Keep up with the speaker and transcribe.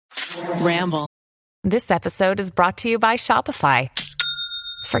Ramble. This episode is brought to you by Shopify.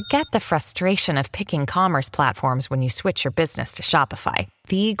 Forget the frustration of picking commerce platforms when you switch your business to Shopify,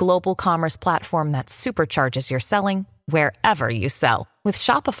 the global commerce platform that supercharges your selling wherever you sell. With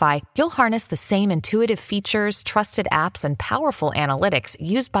Shopify, you'll harness the same intuitive features, trusted apps, and powerful analytics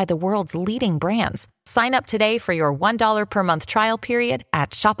used by the world's leading brands. Sign up today for your $1 per month trial period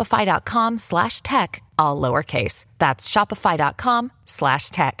at shopify.com/tech, all lowercase. That's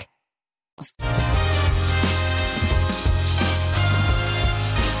shopify.com/tech.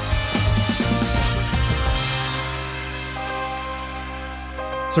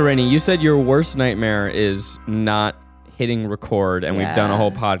 So, Rainey, you said your worst nightmare is not hitting record, and we've done a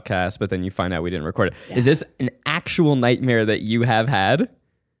whole podcast, but then you find out we didn't record it. Yeah. Is this an actual nightmare that you have had?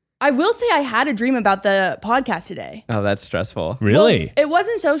 I will say I had a dream about the podcast today. Oh, that's stressful. Really? Well, it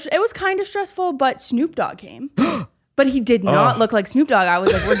wasn't so... It was kind of stressful, but Snoop Dogg came. But he did not look like Snoop Dogg. I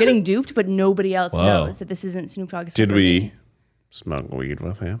was like, we're getting duped, but nobody else knows that this isn't Snoop Dogg. Did we smoke weed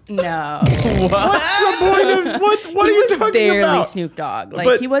with him? No. What's the point of... What are you talking about? He was barely Snoop Dogg.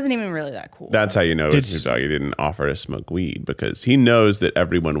 Like, he wasn't even really that cool. That's how you know it's Snoop Dogg. He didn't offer to smoke weed because he knows that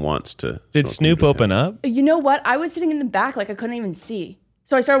everyone wants to Did Snoop open up? You know what? I was sitting in the back, like I couldn't even see.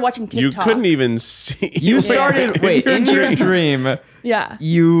 So I started watching TikTok. You couldn't even see. You started... Wait, in your dream... Yeah.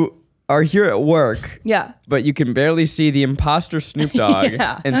 You are here at work. Yeah. But you can barely see the imposter Snoop Dogg.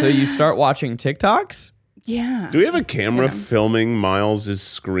 Yeah. And so you start watching TikToks? Yeah. Do we have a camera filming Miles'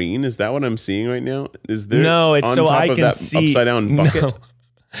 screen? Is that what I'm seeing right now? Is there No, it's on so top I of can that see upside down bucket?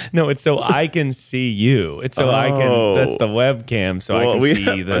 No, it's so I can see you. It's so I can. That's the webcam, so I can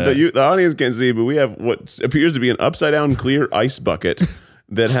see the audience can't see, but we have what appears to be an upside down clear ice bucket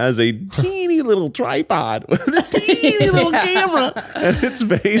that has a teeny little tripod with a teeny little camera, and it's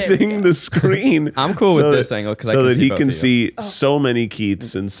facing the screen. I'm cool with this angle because so that he both can of you. see so many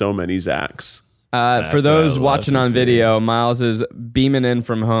Keiths and so many Zachs. For those watching on video, Miles is beaming in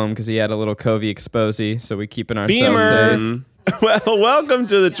from home because he had a little Covey exposé, so we're keeping ourselves safe. Well, welcome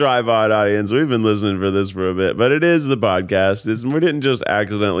to the Tripod audience. We've been listening for this for a bit, but it is the podcast. We didn't just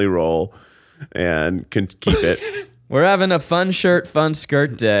accidentally roll and can keep it. We're having a fun shirt, fun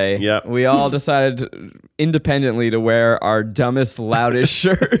skirt day. Yep. We all decided independently to wear our dumbest, loudest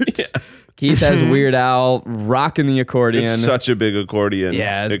shirts. Keith has Weird Al rocking the accordion. It's such a big accordion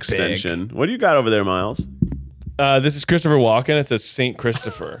it's extension. What do you got over there, Miles? This is Christopher Walken. It says St.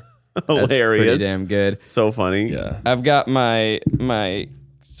 Christopher. Hilarious. Pretty damn good. So funny. Yeah. I've got my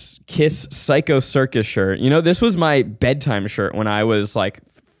Kiss Psycho Circus shirt. You know, this was my bedtime shirt when I was like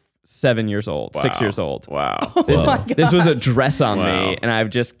 7 years old, 6 years old. Wow. This was a dress on Wow. me, and I've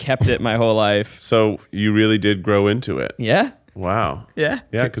just kept it my whole life. So you really did grow into it. Yeah. Wow. Yeah.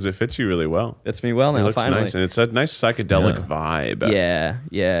 Yeah, because it fits you really well. Fits me well It now, looks finally. nice, and it's a nice psychedelic vibe.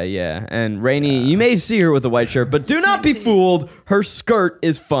 Yeah. And Rainey, you may see her with a white shirt, but do not be fooled. Her skirt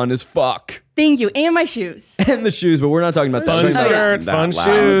is fun as fuck. Thank you. And my shoes. And the shoes, but we're not talking about that. Fun We're talking about- skirt, That fun loud,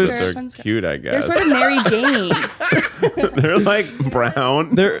 shoes. but They're Fun skirt. cute, I They're guess. sort of Mary Jane's. They're like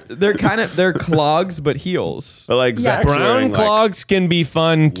brown, They're clogs but heels. but like Zach's Brown wearing, clogs can be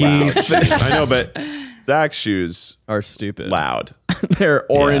fun, Like, Keith. loud shoes. I know, but Zach's shoes Are stupid. loud. They're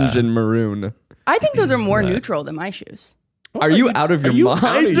orange and maroon. I think those are more neutral than my shoes. Are you out of your mind?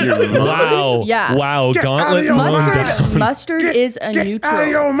 Out of your mind? Wow. Yeah. Wow. Gauntlet going down. Mustard is a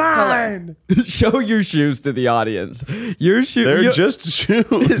neutral color. Show your shoes to the audience. Your shoes. They're just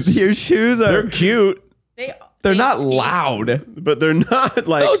shoes. Your shoes They're are. cute, They're not loud. but they're not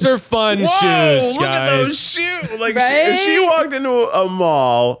like. Those are fun Whoa, shoes, look at those guys. shoes. Like, Right? if she walked into a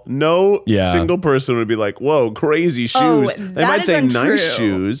mall, no single person would be like, whoa, crazy shoes. Oh, They that might is say untrue. nice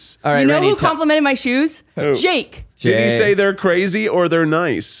shoes. All right, You know Rainey, who complimented my shoes? Who? Jake. Did he Jay. say they're crazy or they're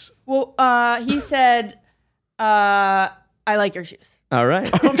nice? Well, he said, I like your shoes. All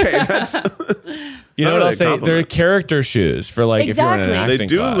right. Okay, that's. You know Not what I'll really a say? They're compliment. character shoes for like if you're in an Exactly. acting They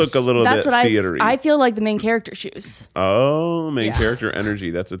do class. look a little That's bit what theatery. I feel like the main character shoes. Oh, main Yeah. character energy.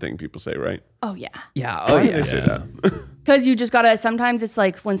 That's a thing people say, right? Oh, yeah. Yeah. Why do they say that? Because you just gotta, sometimes it's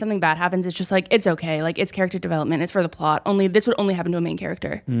like when something bad happens, it's just like, it's okay. Like, it's character development. It's for the plot. This would only happen to a main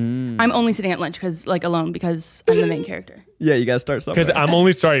character. I'm only sitting at lunch alone because I'm the main character. Yeah, you got to start somewhere. Because I'm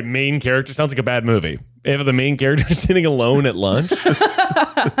only sorry, main character sounds like a bad movie. If the main character is sitting alone at lunch,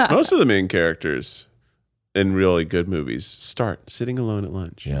 Most of the main characters in really good movies start sitting alone at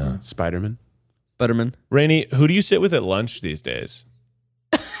lunch. Yeah. Spider-Man. Butterman. Rainey, who do you sit with at lunch these days?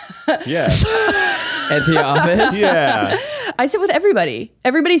 Yeah. At the office? Yeah. I sit with everybody.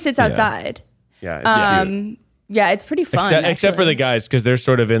 Everybody sits outside. Yeah, it's cute. Yeah, it's pretty fun. Except for the guys, because they're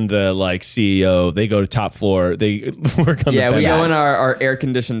sort of in the like CEO. They go to top floor. They work on the Yeah, we go in penthouse. our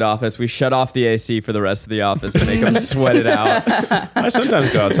air-conditioned office. We shut off the AC for the rest of the office and make them sweat it out. I sometimes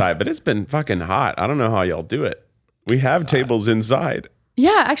go outside, but it's been fucking hot. I don't know how y'all do it. We have tables inside.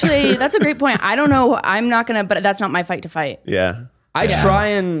 Yeah, actually, that's a great point. I don't know. I'm not gonna, but that's not my fight to fight. Yeah. I try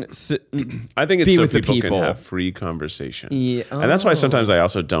and I think it's be so with the people can people. have free conversation. Yeah. And that's why sometimes I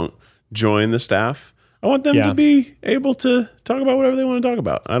also don't join the staff. I want them Yeah. to be able to talk about whatever they want to talk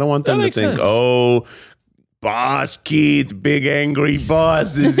about. I don't want them to makes think, sense. oh, Boss Keith, big angry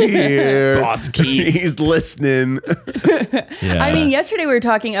boss is here. Boss Keith. He's listening. Yeah. I mean, yesterday we were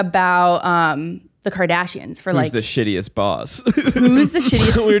talking about the Kardashians for who's like the shittiest boss? who's the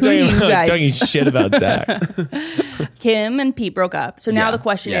shittiest. we were who do talking, you about, guys? talking shit about Zach. Kim and Pete broke up. So now the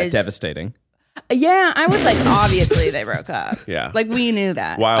question yeah, is, devastating. yeah, I was like, obviously they broke up. Yeah. like we knew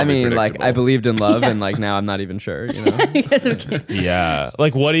that. Wildly I mean, like, predictable. I believed in love, and like now I'm not even sure. You know, Because of Kim. Yeah.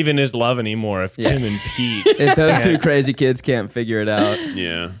 Like, what even is love anymore if Kim and Pete? if those two crazy kids can't figure it out,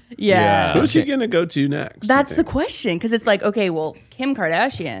 Yeah. Yeah. Who's he going to go to next? That's you the think? question. Because it's like, okay, well, Kim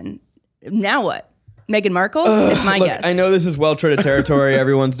Kardashian, now what? Meghan Markle is my look, guess. I know this is well-treaded territory.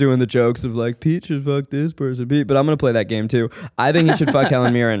 Everyone's doing the jokes of like Pete should fuck this person, Pete, but I'm gonna play that game too. I think he should fuck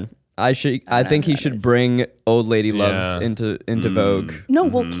Helen Mirren. I think he should bring old lady love into Vogue. No,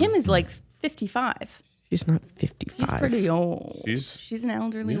 well, Kim is like 55. She's not 55. She's pretty old. She's- She's an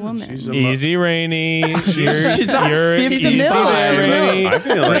elderly woman. she's a- Easy, Rainey. She's not 55. She's a milf. there, She's a Rainey. I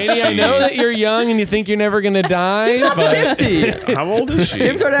feel like Rainey, I know that you're young and you think you're never going to die, but 50. How old is she?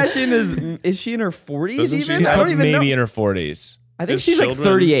 Kim Kardashian is she in her 40s Doesn't she even? have I don't even maybe know. in her 40s. I think Has she's like children?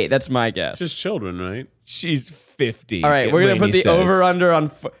 38. That's my guess. Just children, right? She's 50. All right, we're gonna put Rainey the says. over/under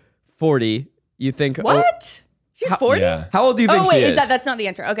on 40. You think? What? She's 40? Yeah. How old do you think Oh, wait, she is that's not the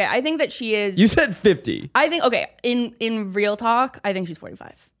answer. Okay, I think that she is. You said 50. I think, okay, in real talk, I think she's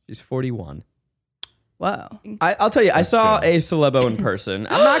 45. She's 41. Whoa. I'll tell you, I saw a celebo in person.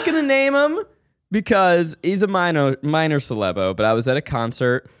 I'm not gonna name him because he's a minor celebo, but I was at a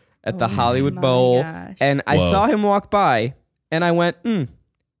concert at the Hollywood my Bowl, gosh. and I Whoa. saw him walk by, and I went,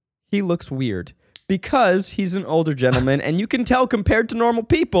 he looks weird. Because he's an older gentleman, and you can tell compared to normal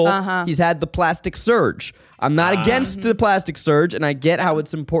people, he's had the plastic surge. I'm not against the plastic surge, and I get how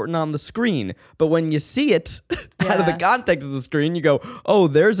it's important on the screen. But when you see it out of the Yeah. context of the screen, you go, oh,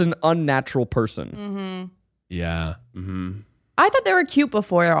 there's an unnatural person. Yeah. I thought they were cute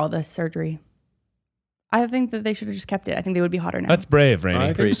before all this surgery. I think that they should have just kept it. I think they would be hotter now. That's brave, Rainey.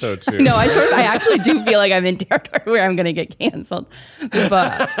 I think so too. no, I actually do feel like I'm in territory where I'm going to get canceled.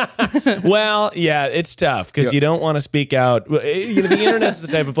 But Well, yeah, it's tough because you don't want to speak out. You know, the internet's the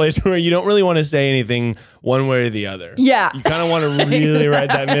type of place where you don't really want to say anything one way or the other. Yeah. You kind of want to really ride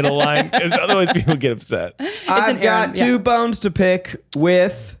that middle line because otherwise people get upset. I've got two bones to pick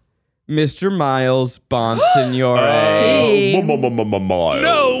with Mr. Miles Bonsignore. Hey. Miles.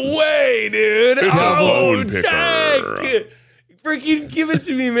 No way, dude. It's a bone picker. Zach. Freaking give it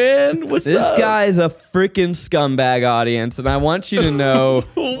to me, man. What's This up? guy's a freaking scumbag, audience, and I want you to know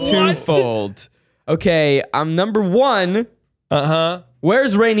twofold. Okay, I'm number one. Uh-huh.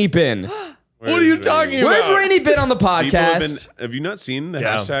 Where's Rainey been? What are you talking about? Where's Rainey been on the People podcast? have you not seen the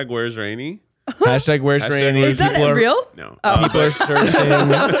Yeah. hashtag Where's Rainey? Hashtag where's Hashtag Rainey? where's is that People are- real? No. People are searching. I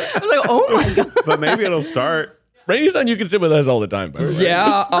was like, oh my God. But maybe it'll start. Rainey's on You Can Sit With Us all the time, by the way.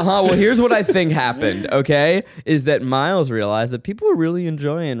 Yeah, Well, here's what I think happened, okay? Is that Miles realized that people were really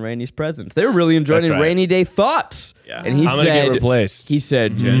enjoying Rainey's presence. They were really enjoying That's right. Rainy Day thoughts. Yeah. And he I'm going to said, get replaced. He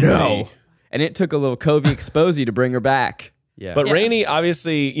said, Gen no. Z. And it took a little Covey Exposy to bring her back. Yeah. But Rainey,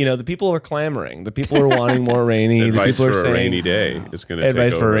 obviously, you know, the people are clamoring. The people are wanting more Rainey. The Advice people for are a saying, rainy day is going to take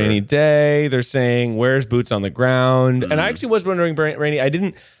advice over. for a rainy day. They're saying, where's boots on the ground? And I actually was wondering, Rainey, I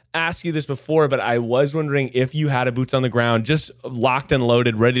didn't ask you this before, but I was wondering if you had a boots on the ground, just locked and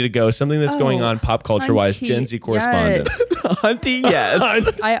loaded, ready to go, something that's going on pop culture wise, Hunty, Gen Z correspondent. yes. Hunty,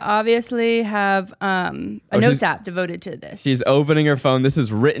 yes. I obviously have a notes app devoted to this. She's opening her phone. This is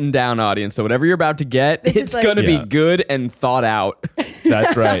written down, audience. So whatever you're about to get, This is it's like- going to Yeah. be good and thought out.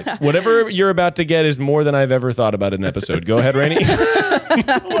 That's right. Whatever you're about to get is more than I've ever thought about an episode. Go ahead, Rainey.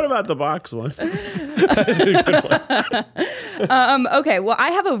 What about the box one? Okay, well,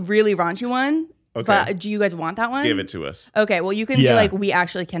 I have a really raunchy one. Okay. But do you guys want that one? Give it to us. Okay, well, you can Yeah. be like, we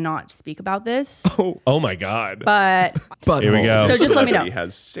actually cannot speak about this. Oh my God. But Here we go. So just let me know. Celebrity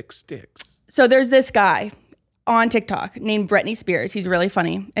has 6 sticks. so there's this guy on TikTok named Britney Spears. He's really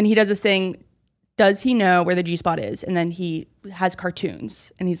funny. And he does this thing. Does he know where the G spot is? And then he has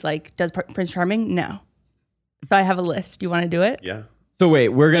cartoons. And he's like, does Prince Charming? No. So I have a list. Do you want to do it? Yeah. So wait,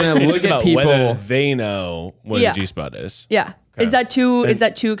 we're gonna It's look just at about people. whether they know what Yeah. a G-spot is. Yeah. Okay. Is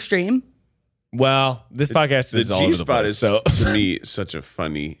that too extreme? Well, this podcast is The all over the G-spot place. is, So to me, such a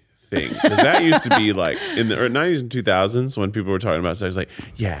funny thing. Because that used to be like in the 90s and 2000s when people were talking about sex, like,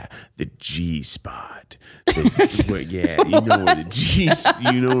 yeah, the G-spot. Yeah, you know where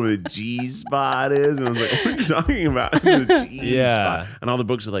the G-spot is? And I was like, what are you talking about? The G-spot. Yeah. And all the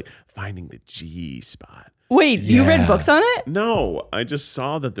books are like, finding the G-spot. Wait, you read Yeah. books on it? No, I just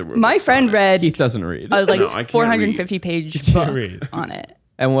saw that there were My books friend on it. read Keith doesn't read. a like No, I can't 450 page book read. on it.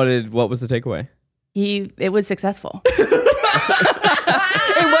 And what was the takeaway? It was successful. It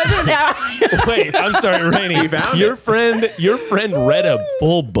wasn't that. wait, I'm sorry, Rainey. Your friend read a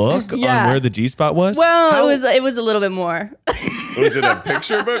full book Yeah. on where the G-spot was? Well, it was a little bit more. Was it a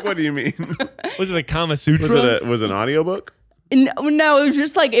picture book? What do you mean? Was it a Kama Sutra? Was it an audiobook? No, it was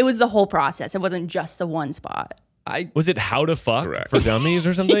just like it was the whole process. It wasn't just the one spot. Was it How to Fuck Correct. for Dummies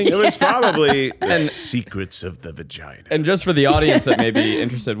or something? It was probably The Secrets of the Vagina. And just for the audience that may be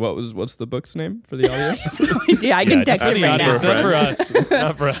interested, what's the book's name for the audience? Yeah, I can text just him for right the now. audience, not for us.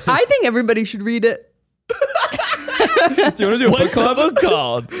 Not for us. I think everybody should read it. Do you want to do a book What's the club? book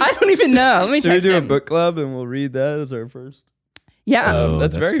called? I don't even know. Let me Should we text do a him. book club and we'll read that as our first? Yeah.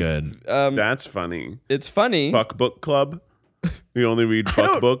 That's very good. That's funny. It's funny. Fuck book club. We only read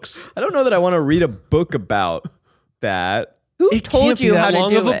fuck books. I don't know that I want to read a book about that. Who It told can't you be how that to long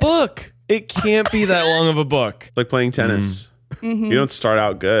do of a it? book. It can't be that long of a book. Like playing tennis. Mm-hmm. You don't start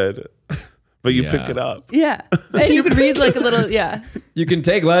out good, but you pick Yeah. it up. Yeah. And you could read like a little, yeah. You can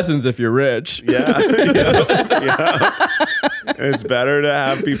take lessons if you're rich. Yeah. yeah. It's better to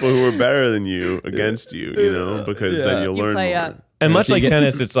have people who are better than you against you, because then you'll You learn play more. up. And much So you like get-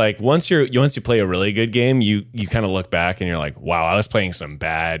 tennis, it's like once you play a really good game, you kind of look back and you're like, wow, I was playing some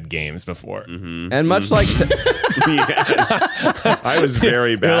bad games before. And much like Yes. I was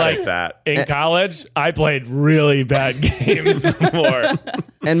very bad like- at that. In college, I played really bad games before.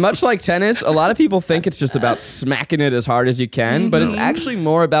 and much like tennis, a lot of people think it's just about smacking it as hard as you can, but it's actually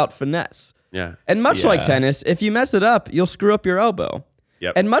more about finesse. Yeah. And much like Yeah. tennis, if you mess it up, you'll screw up your elbow.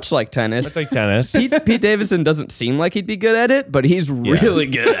 Yep. And much like tennis, It's like tennis. Pete Davidson doesn't seem like he'd be good at it, but he's really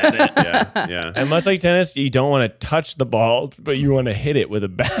good at it. yeah. Yeah. And much like tennis, you don't want to touch the ball, but you want to hit it with a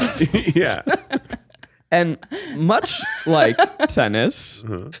bat. yeah. And much like tennis,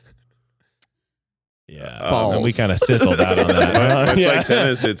 Yeah. Balls. And we kind of sizzled out on that. Much Yeah. like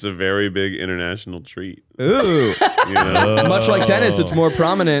tennis, it's a very big international treat. ooh, You know? much like tennis, it's more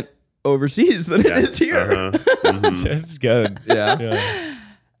prominent overseas than it is here. It's good. Yeah.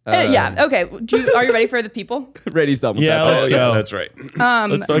 Yeah. Okay. Are you ready for the people? Brady's done with Yeah, that. let's Oh, go. That's right.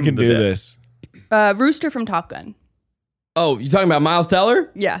 Let's fucking do this. Rooster from Top Gun. Oh, you talking about Miles Teller?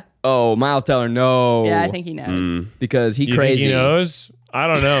 Yeah. Oh, Miles Teller, no. Yeah, I think he knows. because he You crazy. think he knows? I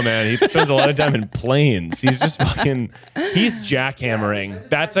don't know, man. He spends a lot of time in planes. He's just he's jackhammering.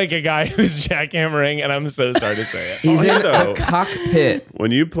 That's like a guy who's jackhammering, and I'm so sorry to say it. He's in though. a cockpit.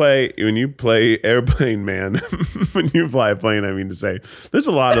 When you play airplane, man, when you fly a plane, I mean to say, there's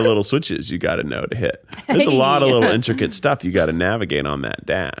a lot of little switches you got to know to hit. There's a lot of little intricate stuff you got to navigate on that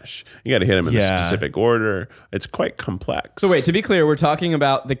dash. You got to hit them in a Yeah. specific order. It's quite complex. So wait, to be clear, we're talking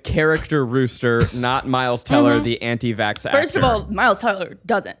about the character Rooster, not Miles Teller, the anti-vax actor. First of all, Miles Teller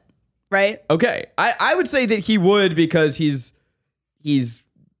doesn't, right? okay, I would say that he would because he's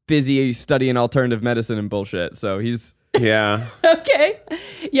busy studying alternative medicine and bullshit. So he's Yeah. Okay.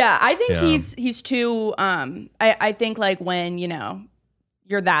 Yeah, I think Yeah. he's too I think like when,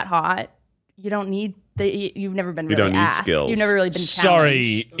 you're that hot, you don't need you've never been You really don't need asked. skills. You've never really been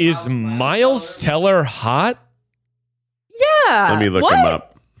Sorry, is Miles Teller hot? challenged. Yeah. Let me look What? him up.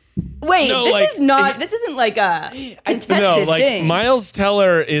 Wait, No, this like, is not this isn't like a contested No, like thing. Miles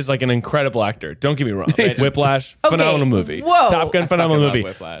Teller is like an incredible actor. Don't get me wrong. Whiplash, Okay, phenomenal movie. whoa. Top Gun, phenomenal Fucking love movie.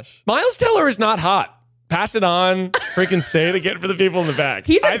 Whiplash. Miles Teller is not hot. Pass it on. Freaking say it again for the people in the back.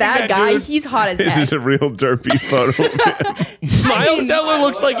 He's I a think bad that guy. dude- He's hot as This heck. is a real derpy photo. Man. Miles Teller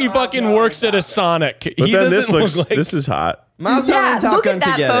looks like he fucking works at a Sonic. But he then doesn't look like this is hot. Miles Teller yeah, and Top look Gun at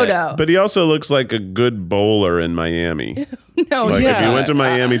that together. photo. But he also looks like a good bowler in Miami. no, Like if Yeah. you went to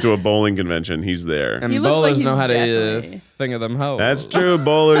Miami to a bowling convention, he's there. And He looks like bowlers know he's how to definitely- finger them hoes. That's true.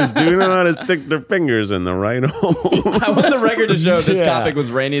 Bowlers do know how to stick their fingers in the right hole. I want the record to show this Yeah. topic was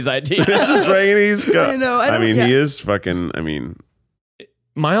Rainey's idea. This is Rainey's. I know, I don't- mean, yeah. he is fucking. I mean,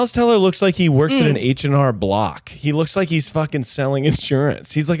 Miles Teller looks like he works at an H&R Block. He looks like he's fucking selling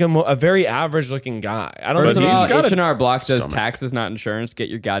insurance. He's like a very average looking guy. I don't First know. of He's all, got a H&R Block does stomach. taxes, not insurance. Get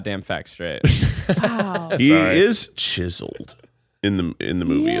your goddamn facts straight. Wow. he Sorry. is chiseled. in the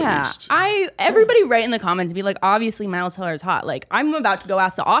movie at least. Everybody write in the comments and be like, obviously Miles Teller is hot. Like, I'm about to go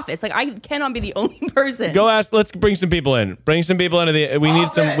ask the office. Like, I cannot be the only person. Go ask. Let's bring some people in. Bring some people into the. We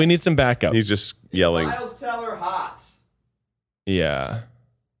need some backup. He's just yelling. Miles Teller hot. Yeah.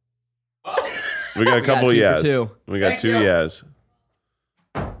 We got a couple of yes. two. We got two yes.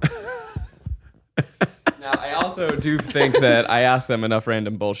 Now, I also do think that I ask them enough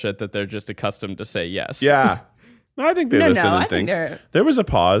random bullshit that they're just accustomed to say yes. Yeah. No, I think they listen and I think. think There was a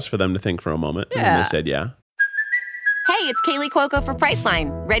pause for them to think for a moment. And then they said yeah. Hey, it's Kaylee Cuoco for Priceline.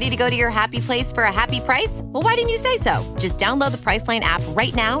 Ready to go to your happy place for a happy price? Well, why didn't you say so? Just download the Priceline app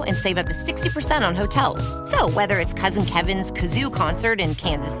right now and save up to 60% on hotels. So whether it's Cousin Kevin's Kazoo Concert in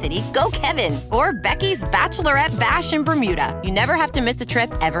Kansas City, go Kevin, or Becky's Bachelorette Bash in Bermuda, you never have to miss a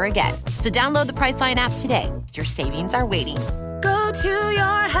trip ever again. So download the Priceline app today. Your savings are waiting. Go to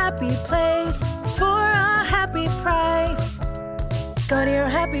your happy place for a happy price. Go to your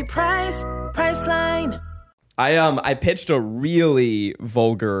happy price, Priceline. I pitched a really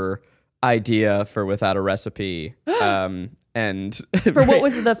vulgar idea for Without a Recipe. And For what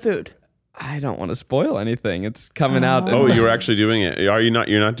was the food? I don't want to spoil anything. It's coming out. Oh, you're actually doing it. Are you not?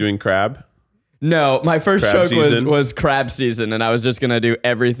 You're not doing crab? No, my first Crab joke season? was crab season, and I was just gonna do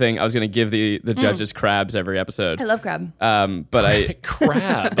everything. I was gonna give the judges crabs every episode. I love crab. But I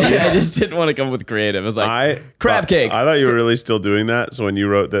Crab. I just didn't want to come with creative. I was like, crab cake. I thought you were really still doing that. So when you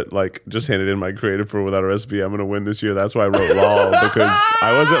wrote that, like, just handed in my creative for Without a Recipe, I'm going to win this year. That's why I wrote lol, because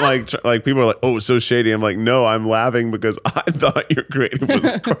I wasn't like people are like, oh, so shady. I'm like, no, I'm laughing because I thought your creative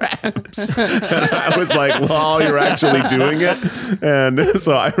was crabs. And I was like, lol, you're actually doing it. And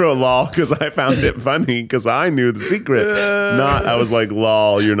so I wrote lol because I found it funny because I knew the secret. I was like,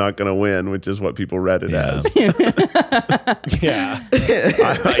 lol, you're not going to win, which is what people read it as. Yeah.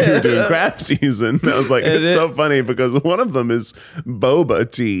 I thought you were doing crab season. I was like, it's so funny because one of them is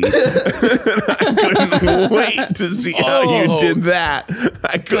boba tea. I couldn't wait to see how you did that.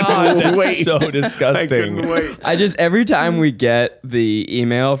 I couldn't wait. So disgusting. I couldn't wait. I just every time we get the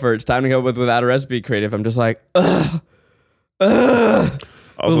email for it's time to go with Without a Recipe creative, I'm just like, ugh.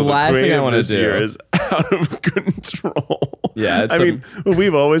 Also, The the last thing I creative wanna this do. year is out of control. Yeah, it's I mean,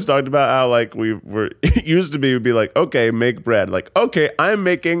 we've always talked about how like it used to be, we'd be like, okay, make bread. Like, okay, I'm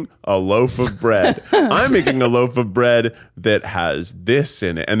making a loaf of bread. I'm making a loaf of bread that has this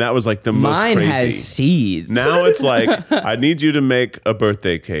in it. And that was like the most mine crazy. has seeds. Now it's like, I need you to make a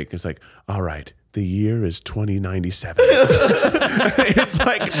birthday cake. It's like, all right, the year is 2097. It's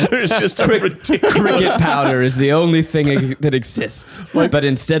like, there's just a ridiculous... Cricket powder is the only thing that exists. But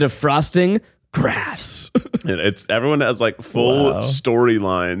instead of frosting, grass. And it's everyone has like full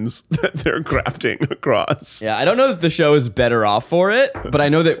storylines that they're crafting across. Yeah, I don't know that the show is better off for it, but I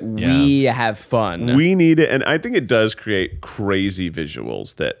know that we have fun. We need it, and I think it does create crazy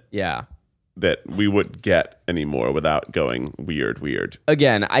visuals that we wouldn't get anymore without going weird.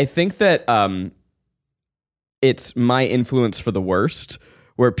 Again, I think that it's my influence for the worst,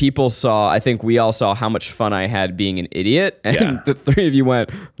 where people saw, I think we all saw how much fun I had being an idiot, and the three of you went,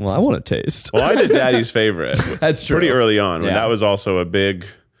 well, I want to taste. Well, I did Daddy's Favorite. That's true. Pretty early on, when Yeah. that was also a big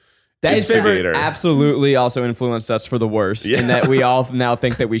Daddy's Favorite instigator. absolutely also influenced us for the worst, in that we all now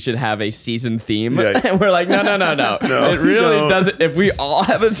think that we should have a season theme. Yeah. And we're like, no. It really don't. doesn't. If we all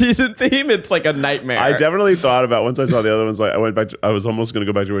have a season theme, it's like a nightmare. I definitely thought about, once I saw the other ones, like I was almost going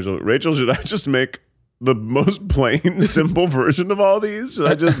to go back to Rachel. Rachel, should I just make the most plain, simple version of all these? Should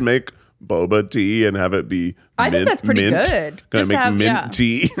I just make boba tea and have it be I think that's pretty mint? good. Can Just I make have, mint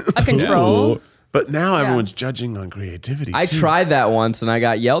tea? a control. But now everyone's judging on creativity. I too. tried that once and I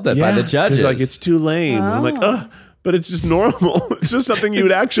got yelled at by the judges. It's like, it's too lame. I'm like, but it's just normal. It's just something you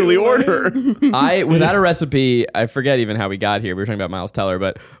would actually order. Without a Recipe, I forget even how we got here. We were talking about Miles Teller,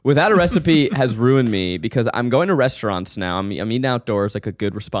 but Without a Recipe has ruined me because I'm going to restaurants now. I'm eating outdoors like a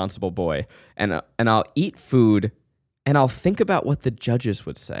good, responsible boy. And I'll eat food and I'll think about what the judges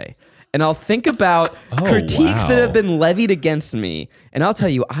would say. And I'll think about critiques that have been levied against me. And I'll tell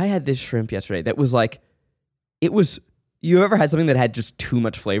you, I had this shrimp yesterday that was like, you ever had something that had just too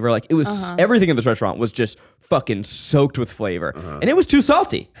much flavor? Like it was, everything in this restaurant was just fucking soaked with flavor. And it was too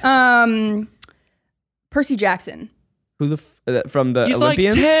salty. Percy Jackson. Who from the He's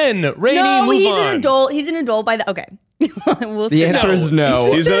Olympians? like 10. Rainy, No, move he's on. an adult. He's an adult by the... Okay. We'll The see. answer is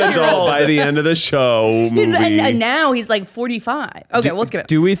no. He's an adult by the end of the show. He's, movie. and now he's like 45. Okay, we'll skip it.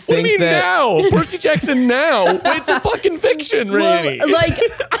 Do we What do you think mean that now? Percy Jackson now? It's a fucking fiction, Randy.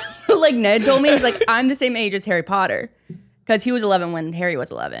 Well, like Ned told me, he's like, I'm the same age as Harry Potter. Because he was 11 when Harry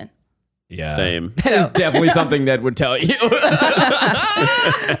was 11. Yeah. Same. That is definitely something Ned would tell you.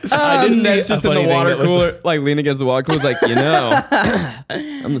 I did see Ned's just in the water that was- cooler, like leaning against the water cooler, like,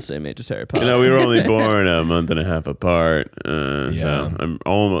 I'm the same age as Harry Potter. We were only born a month and a half apart. So I'm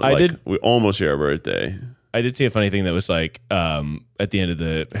almost we almost share a birthday. I did see a funny thing that was like at the end of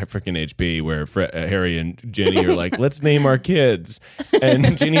the freaking HB where Harry and Ginny are like, let's name our kids.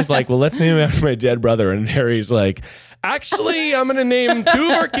 And Ginny's like, well, let's name him after my dead brother. And Harry's like, actually, I'm going to name 2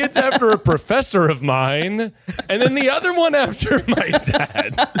 of our kids after a professor of mine and then the other one after my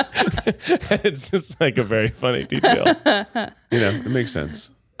dad. It's just like a very funny detail. It makes sense.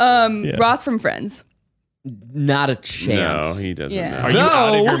 Ross from Friends. Not a chance. No, he doesn't Yeah. know. Are you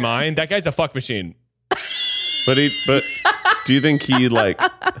out of your mind? That guy's a fuck machine. But do you think he like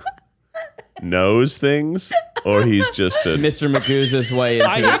knows things, or he's just a Mr. Magoo's way into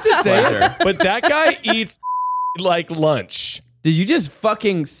I hate to say pleasure. it, but that guy eats like lunch. Did you just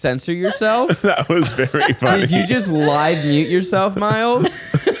fucking censor yourself? That was very funny. Did you just live mute yourself, Miles?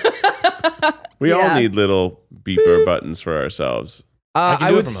 We all need little beeper buttons for ourselves. can I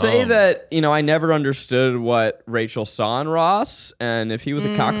do it would from say home. that, I never understood what Rachel saw in Ross, and if he was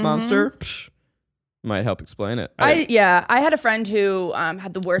a cock monster, might help explain it. I had a friend who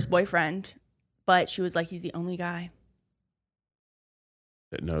had the worst boyfriend, but she was like, he's the only guy.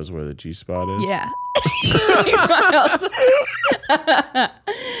 That knows where the G spot is. Yeah.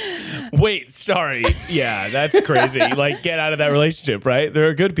 Wait, sorry. Yeah, that's crazy. Like, get out of that relationship, right? There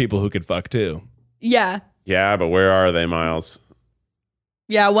are good people who could fuck too. Yeah. Yeah, but where are they, Miles?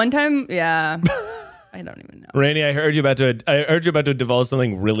 Yeah. One time. Yeah. I don't even know. Rainey, I heard you about to divulge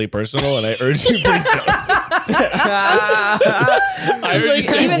something really personal, and I urge you please don't. I heard you Like,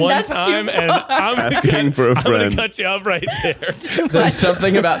 say even one that's too time, and I'm Asking for a I'm gonna friend. cut you off right there. There's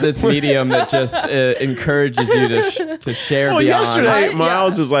something about this medium that just encourages you to share Well, beyond. yesterday,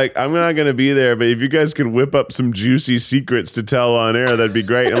 Miles is like, I'm not going to be there, but if you guys could whip up some juicy secrets to tell on air, that'd be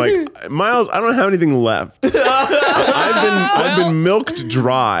great. And like, Miles, I don't have anything left. I've been milked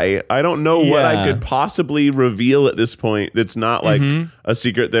dry. I don't know what I could possibly reveal at this point that's not like a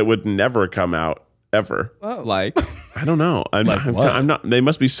secret that would never come out ever. Like, I don't know. I'm not. They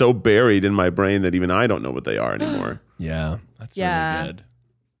must be so buried in my brain that even I don't know what they are anymore. Yeah, that's Yeah. really good.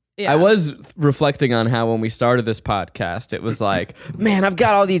 Yeah. I was reflecting on how when we started this podcast, it was like, man, I've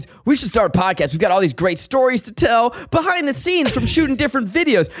got all these, we should start a podcast. We've got all these great stories to tell behind the scenes from shooting different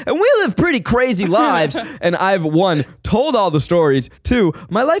videos. And we live pretty crazy lives. And I've, 1, told all the stories. 2,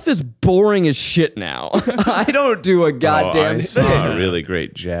 my life is boring as shit now. I don't do a goddamn I thing. saw a really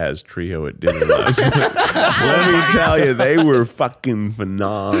great jazz trio at dinner last night. Let me tell you, they were fucking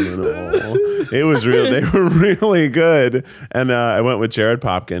phenomenal. It was real. They were really good. And I went with Jared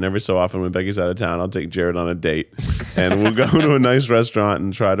Popkin. Every so often when Becky's out of town, I'll take Jared on a date, and we'll go to a nice restaurant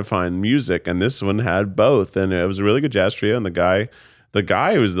and try to find music. And this one had both, and it was a really good jazz trio. And the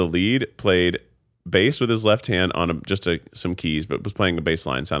guy who was the lead played bass with his left hand on some keys, but was playing a bass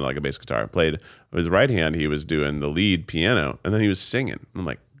line, sounded like a bass guitar. Played with his right hand, he was doing the lead piano, and then he was singing. I'm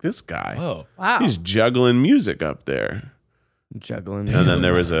like, this guy, Whoa. Wow. he's juggling music up there. Juggling. And then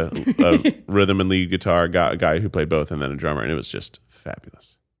there was a rhythm and lead guitar guy who played both, and then a drummer, and it was just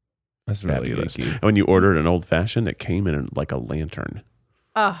fabulous. That's really Fabulous. geeky. And when you ordered an old fashioned, it came in like a lantern.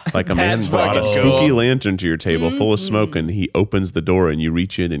 Oh. Like a man That's brought a fucking spooky cool. lantern to your table full of smoke, and he opens the door, and you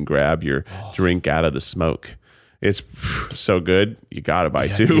reach in and grab your drink out of the smoke. It's so good. You got to buy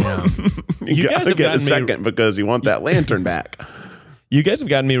 2. you guys got to have get a gotten me- second because you want that lantern back. You guys have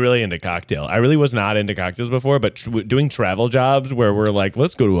gotten me really into cocktail. I really was not into cocktails before, but doing travel jobs where we're like,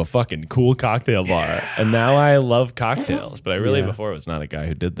 let's go to a fucking cool cocktail bar. And now I love cocktails, but I really before was not a guy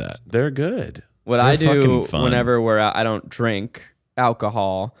who did that. They're good. What They're I do fucking fun. whenever we're out, I don't drink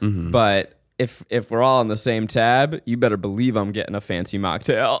alcohol, but if we're all on the same tab, you better believe I'm getting a fancy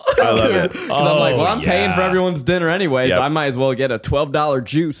mocktail. I love it. 'Cause I'm like, well, I'm paying for everyone's dinner anyway, Yep. so I might as well get a $12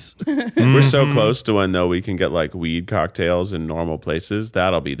 juice. We're so close to when, though, we can get like weed cocktails in normal places.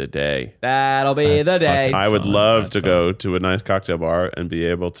 That'll be the day. That'll be the day. I would fun. love That's to go to a nice cocktail bar and be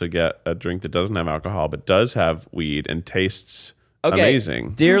able to get a drink that doesn't have alcohol but does have weed and tastes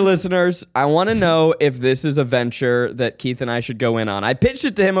amazing. Dear listeners, I want to know if this is a venture that Keith and I should go in on. I pitched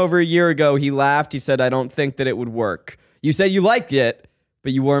it to him over a year ago. He laughed. He said, I don't think that it would work. You said you liked it,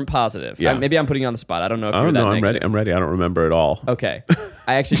 but you weren't positive. Yeah. Maybe I'm putting you on the spot. I don't know if I you're don't that know. I'm negative. ready. I'm ready. I don't remember at all. Okay.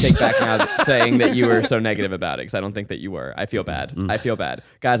 I actually take back now saying that you were so negative about it because I don't think that you were. I feel bad. I feel bad.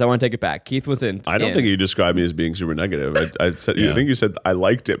 Guys, I want to take it back. Keith was in. I don't think you described me as being super negative. I said, I think you said I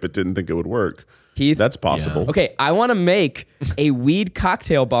liked it but didn't think it would work. Keith, That's possible. Okay, I want to make a weed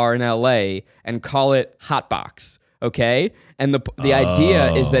cocktail bar in LA and call it Hotbox. Okay, and the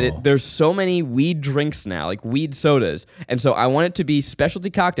idea is that there's so many weed drinks now, like weed sodas, and so I want it to be specialty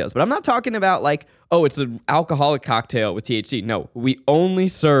cocktails. But I'm not talking about like, oh, it's an alcoholic cocktail with THC. No, we only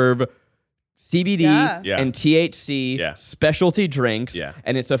serve CBD Yeah. and THC specialty drinks,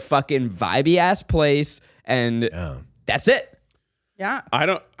 and it's a fucking vibey ass place, and that's it. Yeah. I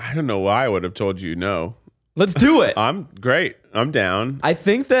don't know why I would have told you no. Let's do it. I'm great. I'm down. I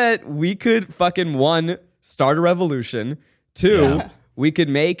think that we could fucking, 1, start a revolution. 2, we could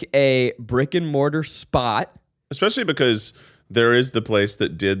make a brick and mortar spot. Especially because there is the place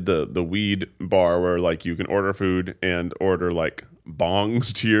that did the weed bar where like you can order food and order like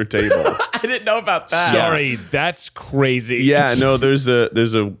bongs to your table. I didn't know about that. Sorry, that's crazy. Yeah, no, there's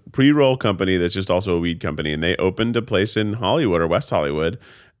a pre-roll company that's just also a weed company, and they opened a place in Hollywood or West Hollywood,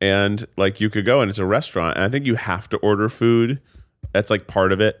 and like you could go and it's a restaurant, and I think you have to order food. That's like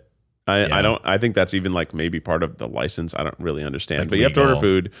part of it. I think that's even like maybe part of the license. I don't really understand, Like but you have to order legal.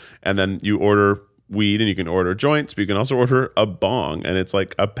 food, and then you order weed, and you can order joints, but you can also order a bong, and it's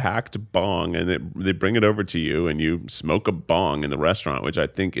like a packed bong, and they bring it over to you, and you smoke a bong in the restaurant, which I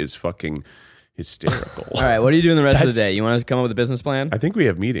think is fucking hysterical. All right, what are you doing the rest of the That's- day? You want to come up with a business plan? I think we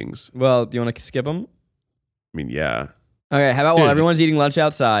have meetings. Well, do you want to skip them? I mean, yeah. Okay, how about while Dude. everyone's eating lunch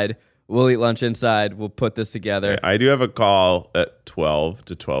outside, we'll eat lunch inside. We'll put this together. I do have a call at 12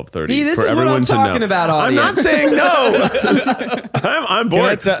 to 12:30 See, this for is what everyone I'm to talking know. about, I'm not audience. saying no. I'm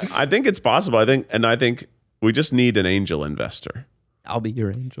bored. Can I think it's possible. I think we just need an angel investor. I'll be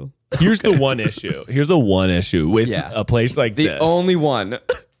your angel. Here's the one issue. with Yeah. a place like The this. only one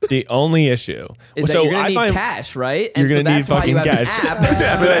The only issue. is that you're going to need cash, right? You're And so gonna need that's why you fucking have cash. an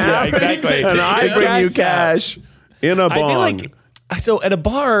app. Yeah, exactly. And I bring you Cash cash in a I feel bong. like so at a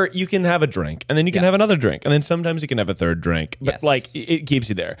bar you can have a drink and then you can have another drink and then sometimes you can have a third drink, but Yes. like it keeps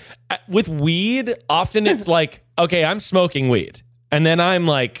you there. With weed, often it's like, okay, I'm smoking weed, and then I'm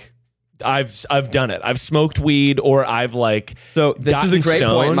like, I've done it. I've smoked weed, or I've like So this is a gotten great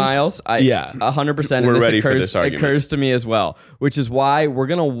point, stoned. Miles. Yeah. 100%. We're and ready for this argument. occurs to me as well, which is why we're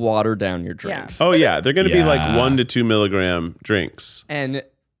going to water down your drinks. Oh yeah, they're going to be like Yeah. 1 to 2 milligram drinks, And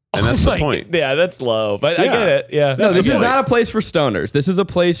and that's the Like, point. Yeah, that's low, but I Yeah. get it. Yeah, no, this the is point. not a place for stoners. This is a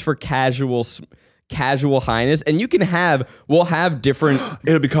place for casual highness. And you can we'll have different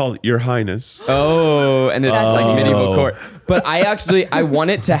It'll be called Your Highness. and it's like medieval court. But I want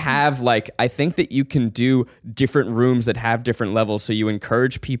it to have like, I think that you can do different rooms that have different levels. So you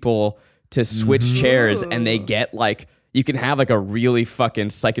encourage people to switch chairs and they get like, you can have like a really fucking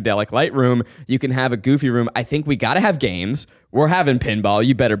psychedelic light room. You can have a goofy room. I think we got to have games. We're having pinball.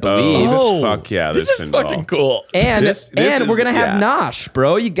 You better believe. Fuck yeah, this there's is pinball. fucking cool. And This and is- we're gonna have yeah. nosh,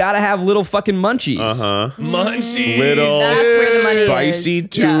 bro. You gotta have little fucking munchies. Munchies, Little That's where the money spicy is.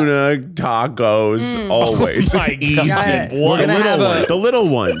 tuna tacos, always. Oh my God. Easy. We're gonna have The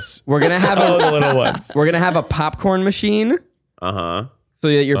little ones. We're gonna have Oh, a the little ones. we're gonna have a popcorn machine. Uh-huh. So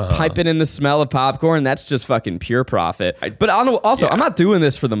that you're piping in the smell of popcorn. That's just fucking pure profit. But also, I'm not doing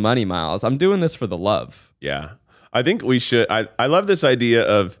this for the money, Miles. I'm doing this for the love. Yeah. I think we should. I love this idea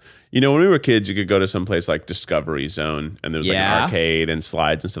of, when we were kids, you could go to some place like Discovery Zone and there was like an Yeah. arcade and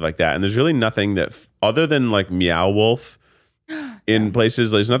slides and stuff like that. And there's really nothing that, other than like Meow Wolf in places,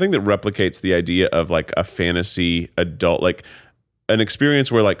 there's nothing that replicates the idea of like a fantasy adult, like an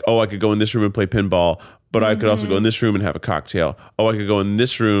experience where like, oh, I could go in this room and play pinball, but I could also go in this room and have a cocktail. Oh, I could go in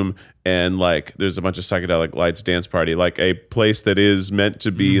this room and like there's a bunch of psychedelic lights dance party, like a place that is meant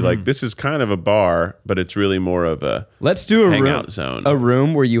to be like, this is kind of a bar, but it's really more of a Let's do a hangout room, zone. a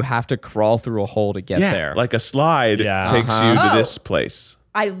room where you have to crawl through a hole to get there. like a slide Yeah. takes you to this place.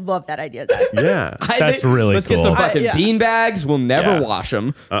 I love that idea, Zach. Yeah. That's really Let's get some cool. fucking Yeah. bean bags. We'll never Yeah. wash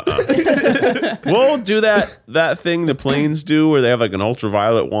them. We'll do that thing the planes do where they have like an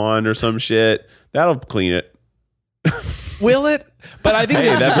ultraviolet wand or some shit. That'll clean it. Will it? But I think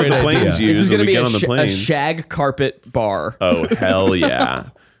Hey, that's what the planes This use is when gonna we be get a, on the a planes. shag carpet bar. Oh, hell yeah.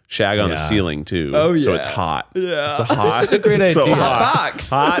 Shag on the Yeah. ceiling too. Oh, So yeah. it's hot. Yeah. It's hot. is a great So idea. hot. Hot box.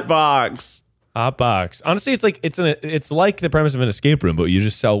 Hot box. Hot box. Honestly, it's like it's like the premise of an escape room, but you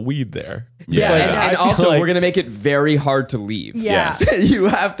just sell weed there. Yeah, It's like- and I feel also like- we're gonna make it very hard to leave. Yeah. you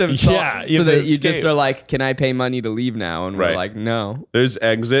have to. Yeah, you so have to that you just escape. are like, can I pay money to leave now? And we're Right. like, no. There's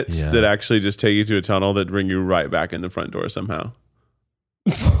exits Yeah. that actually just take you to a tunnel that bring you right back in the front door somehow.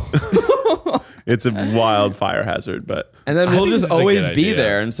 It's a wild fire hazard, but And then I we'll think just this is a always good be idea.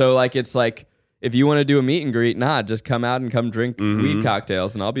 there. And so like it's like if you want to do a meet and greet, just come out and come drink weed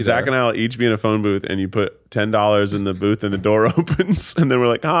cocktails, and I'll be Zach there. and I will each be in a phone booth, and you put $10 in the booth, and the door opens, and then we're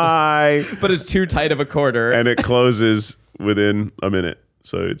like, "Hi," But it's too tight of a quarter. and it closes within a minute.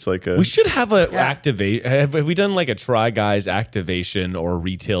 So it's like a. We should have a activate. Have we done like a Try Guys activation or a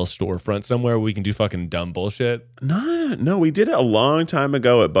retail storefront somewhere where we can do fucking dumb bullshit? No, we did it a long time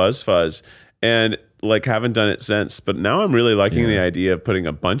ago at BuzzFuzz, and like haven't done it since. But now I'm really liking the idea of putting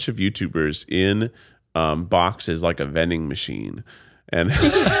a bunch of YouTubers in boxes like a vending machine. And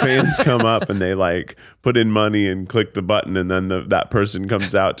fans come up and they like put in money and click the button, and then that person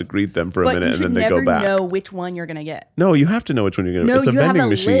comes out to greet them for a minute, and then they go back. You know which one you're gonna get. No, you have to know which one you're gonna. No, it's a you vending have a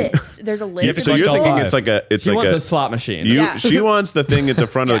machine. list. There's a list. So you're thinking it's like a. She wants a slot machine. She wants the thing at the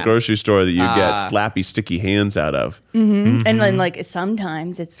front of the grocery store that you get slappy, sticky hands out of. And then like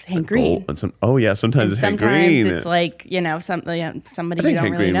sometimes it's Hank Green. Sometimes it's Hank Green. Sometimes it's like somebody I you think don't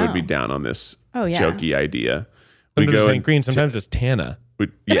Hank really Green know. would be down on this yeah. jokey idea. Sometimes it's Hank Green. Sometimes it's Tana.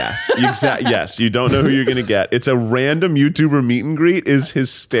 Yes, exactly. Yes, you don't know who you're going to get. It's a random YouTuber meet and greet is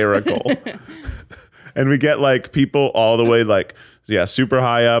hysterical. And we get like people all the way like, super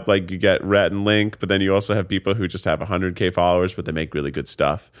high up. Like you get Rhett and Link, but then you also have people who just have 100K followers, but they make really good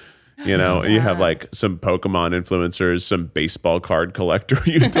stuff. You know, and you have like some Pokemon influencers, some baseball card collector.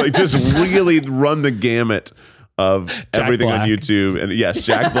 You like just really run the gamut of everything on YouTube. And yes,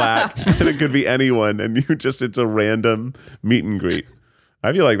 Jack Black. And it could be anyone. And it's a random meet and greet.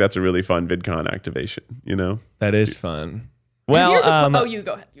 I feel like that's a really fun VidCon activation, you know? That is fun. Well, you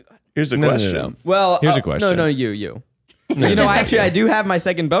go ahead. Here's a question. No. Well, here's a question. No, you. Actually, I do have my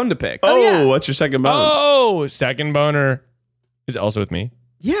second bone to pick. What's your second bone? Oh, second boner. Is it also with me?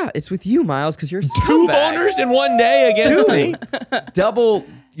 Yeah, it's with you, Miles, because you're two boners in one day against me.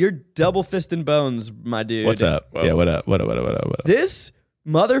 You're double fisting bones, my dude. What's up? Whoa. Yeah, what up? This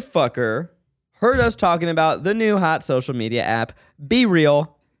motherfucker heard us talking about the new hot social media app, Be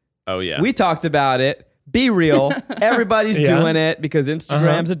Real. Oh, yeah. We talked about it. Be Real. Everybody's doing it because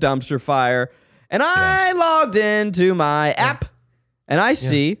Instagram's a dumpster fire. And I logged into my app, and I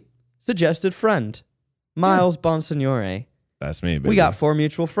see suggested friend, Miles Bonsignore. That's me, baby. We got 4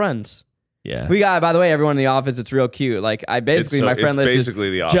 mutual friends. Yeah. We got, by the way, everyone in the office, it's real cute. Like, my friend list is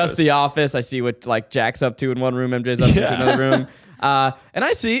the office. just the office. I see what, like, Jack's up to in one room, MJ's up to another room. And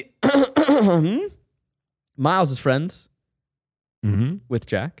I see Miles is friends with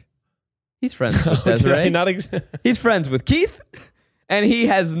Jack. He's friends with Desiree. He's friends with Keith. And he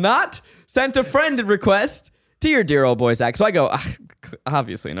has not sent a friend request to your dear old boy, Zach. So I go,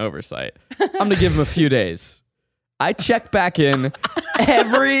 obviously an oversight. I'm going to give him a few days. I check back in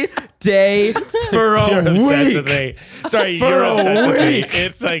every day for a You're week. obsessed with me. Sorry, you're obsessed with me.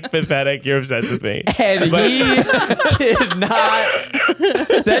 It's like pathetic. You're obsessed with me. And he did not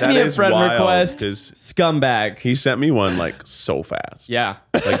send me a friend request. Scumbag. He sent me one like so fast. Yeah.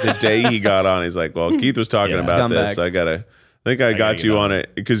 Like the day he got on, he's like, well, Keith was talking about this. Scumbag. I think I got you on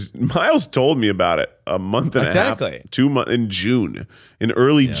it because Miles told me about it a month and a half, 2 months in June, in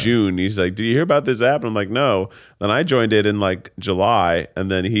early June. He's like, "Did you hear about this app?" And I'm like, "No." Then I joined it in like July,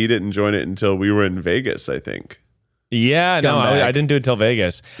 and then he didn't join it until we were in Vegas, I think. Yeah, no, I didn't do it till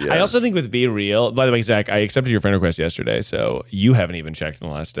Vegas. Yeah. I also think with Be Real, by the way, Zach, I accepted your friend request yesterday, so you haven't even checked in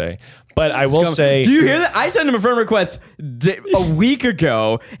the last day. But I will say... Do you hear that? I sent him a friend request a week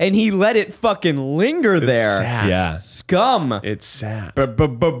ago, and he let it fucking linger there. Sad. Yeah. Scum. It's sad.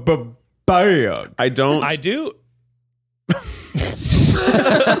 Bad. I don't... I do...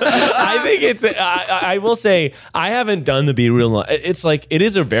 I think it's. I will say I haven't done the Be Real. It's like it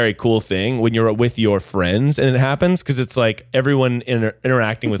is a very cool thing when you're with your friends and it happens because it's like everyone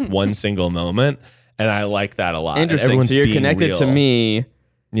interacting with one single moment, and I like that a lot. Interesting. So you're connected to me,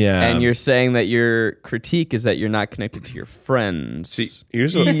 and you're saying that your critique is that you're not connected to your friends. See,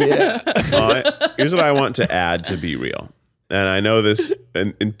 here's what here's what I want to add to Be Real, and I know this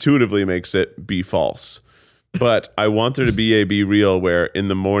intuitively makes it be false. But I want there to be a Be Real where in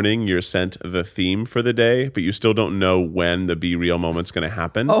the morning you're sent the theme for the day, but you still don't know when the Be Real moment's going to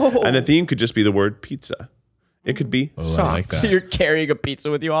happen. Oh. And the theme could just be the word pizza. It could be socks. I like that. So you're carrying a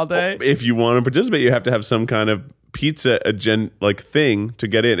pizza with you all day? If you want to participate, you have to have some kind of pizza thing to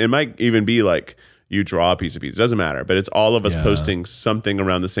get in. It might even be like you draw a piece of pizza. It doesn't matter. But it's all of us posting something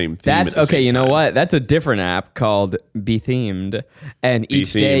around the same theme. That's at the okay. same You know time. what? That's a different app called Be Themed, and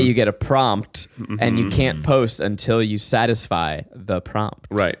each day Themed. you get a prompt, and you can't post until you satisfy the prompt.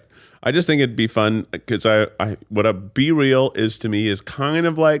 Right. I just think it'd be fun because what a Be Real is to me is kind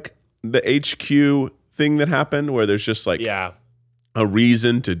of like the HQ thing that happened where there's just like a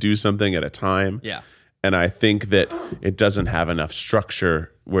reason to do something at a time. Yeah. And I think that it doesn't have enough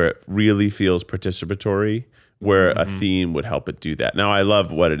structure where it really feels participatory, where a theme would help it do that. Now, I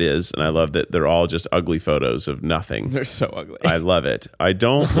love what it is, and I love that they're all just ugly photos of nothing. They're so ugly. I love it. I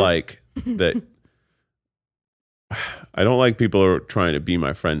don't like that I don't like people who are trying to be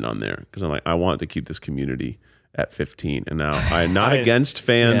my friend on there because I'm like, I want to keep this community at 15. And now I'm not against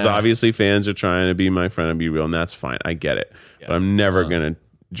fans. Yeah. Obviously, fans are trying to be my friend and be real, and that's fine. I get it. But I'm never going to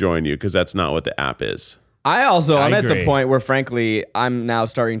join you because that's not what the app is. I'm at the agree. point where, frankly, I'm now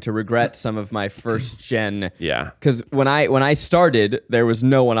starting to regret some of my first gen. Yeah. Because when I started, there was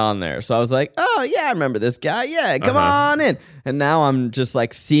no one on there. So I was like, oh, yeah, I remember this guy. Yeah, come on in. And now I'm just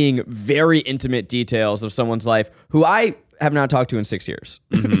like seeing very intimate details of someone's life who I have not talked to in 6 years.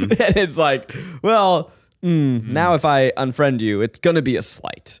 And it's like, well, now if I unfriend you, it's going to be a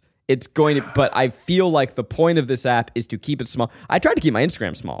slight. It's going to, but I feel like the point of this app is to keep it small. I tried to keep my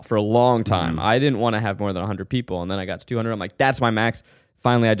Instagram small for a long time. I didn't want to have more than 100 people, and then I got to 200. I'm like, that's my max.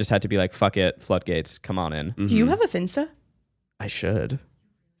 Finally, I just had to be like, fuck it, floodgates, come on in. Do you have a Finsta? I should,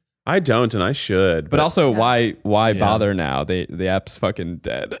 I don't, and I should. but also, why bother now? The app's fucking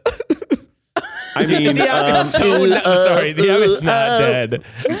dead. I mean, The app is sorry, the app is not dead.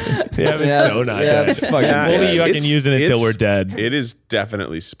 The app is so not dead. it's fucking Yeah, dead. Only you can use it until it's- we're dead. It is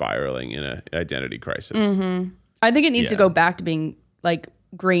definitely spiraling in an identity crisis. I think it needs to Yeah. go back to being like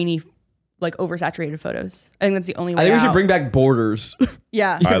grainy, like oversaturated photos. I think that's the only way I think we should out. bring back borders.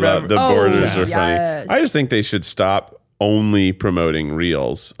 Yeah. I love the Oh, borders yeah. are funny. Yes. I just think they should stop only promoting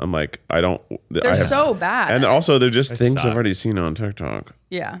reels. I'm like, I don't. They're so bad. And also, they're just things suck. I've already seen on TikTok.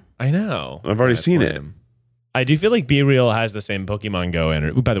 yeah. I know. I've already That's seen it. lame. I do feel like Be Real has the same Pokemon Go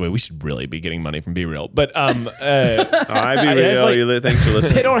energy. By the way, we should really be getting money from Be Real. But I be it's real. like- Thanks for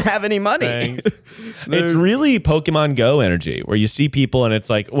listening. They don't have any money. Thanks. It's really Pokemon Go energy where you see people and it's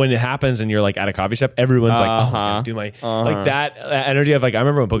like when it happens and you're like at a coffee shop, everyone's like, oh, I gotta do my like that energy of like I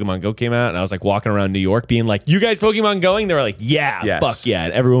remember when Pokemon Go came out and I was like walking around New York being like, you guys Pokemon going? They were like, yeah, Yes. fuck yeah.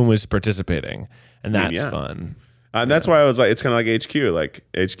 And everyone was participating. And that's yeah. fun. And that's why I was like, it's kind of like HQ. Like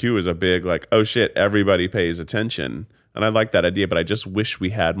HQ is a big like, oh shit, everybody pays attention. And I like that idea, but I just wish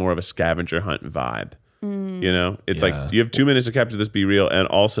we had more of a scavenger hunt vibe. You know, it's like you have 2 minutes to capture this Be Real, and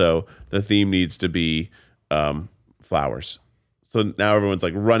also the theme needs to be flowers. So now everyone's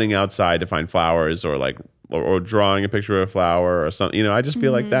like running outside to find flowers, or like or drawing a picture of a flower or something. You know, I just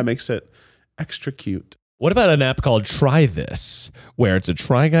feel like that makes it extra cute. What about an app called Try This, where it's a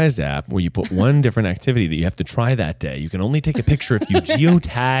Try Guys app where you put one different activity that you have to try that day. You can only take a picture if you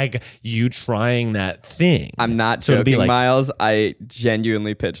geotag you trying that thing. I'm not So it'd be joking, like- Miles. I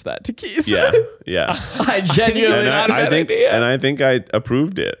genuinely pitched that to Keith. Yeah, yeah. I genuinely. And I think I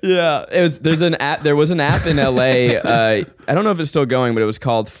approved it. Yeah, there's an app. There was an app in LA. I don't know if it's still going, but it was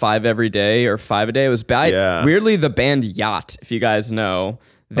called 5 Every Day or 5 a Day. It was weirdly the band Yacht, if you guys know.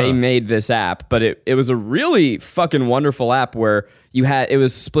 They made this app, but it was a really fucking wonderful app where it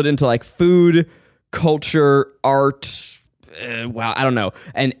was split into like food, culture, art. Wow, I don't know.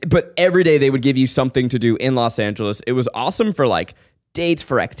 But every day they would give you something to do in Los Angeles. It was awesome for like dates,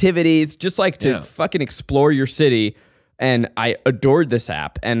 for activities, just like to fucking explore your city. And I adored this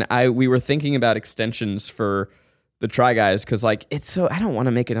app. And we were thinking about extensions for the Try Guys because like it's so I don't want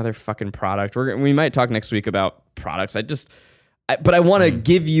to make another fucking product. We might talk next week about products. But I want to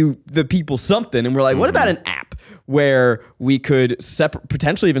give you the people something, and we're like, what about an app where we could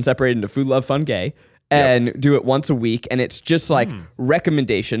potentially even separate into Food, Love, Fun, Gay, and do it once a week, and it's just like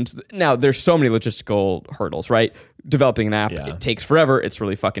recommendations. Now, there's so many logistical hurdles, right? Developing an app, it takes forever. It's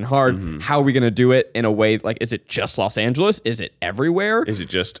really fucking hard. How are we going to do it in a way, like, is it just Los Angeles? Is it everywhere? Is it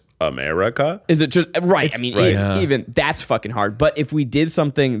just America? Is it just, right? I mean, even that's fucking hard. But if we did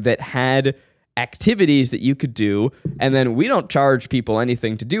something that had activities that you could do, and then we don't charge people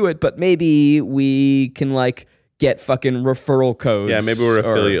anything to do it, but maybe we can like get fucking referral codes. Yeah, maybe we're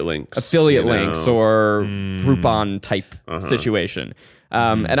affiliate links. Affiliate links or Groupon type situation.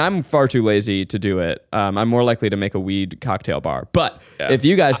 And I'm far too lazy to do it. I'm more likely to make a weed cocktail bar. But if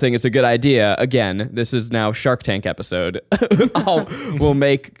you guys think it's a good idea, again, this is now Shark Tank episode. We'll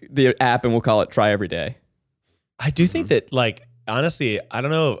make the app and we'll call it Try Every Day. I do think that like honestly, I don't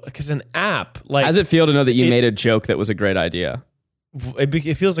know, because an app like How does it feel to know that you made a joke that was a great idea?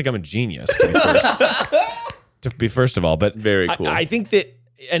 it feels like I'm a genius to be first of all, but Very cool. I think that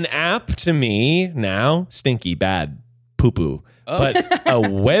an app to me now stinky, bad, poo poo, but a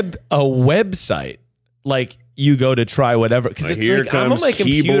website like you go to try whatever because it's Here like I'm on comes my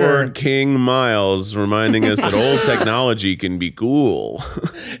keyboard computer. King Miles reminding us that old technology can be cool.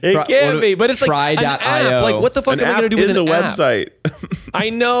 It can be, but it's like an Try.io. app. Like what the fuck An am I app gonna do with is an a app? website. I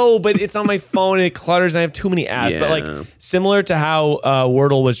know, but it's on my phone and it clutters. And I have too many apps. But Yeah. like similar to how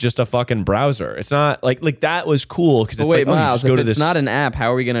Wordle was just a fucking browser. It's not like that was cool because But it's wait, like Miles, you just go if to it's this. not an app,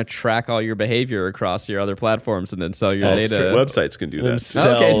 how are we going to track all your behavior across your other platforms and then sell your That's data? true. Websites can do that.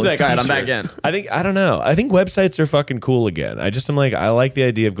 sell Okay, sick. All right, I'm back in. I don't know. I think websites are fucking cool again. I like the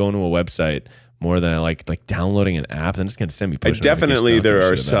idea of going to a website more than I like downloading an app and just going to send me push Definitely notifications.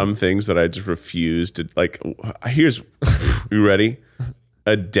 there are some things that I just refuse to like. Here's, you ready?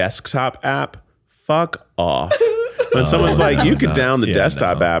 A desktop app? Fuck off. When someone's like, you could down the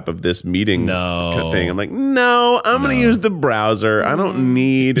desktop app of this meeting thing. I'm like, no, I'm going to use the browser. I don't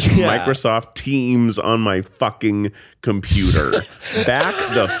need Microsoft Teams on my fucking computer. Back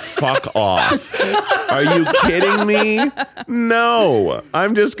the fuck off. Are you kidding me? No.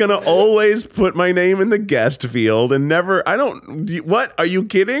 I'm just going to always put my name in the guest field and never, what? Are you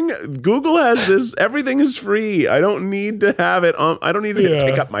kidding? Google has this. Everything is free. I don't need to have it on. I don't need to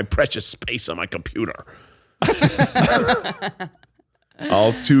take up my precious space on my computer.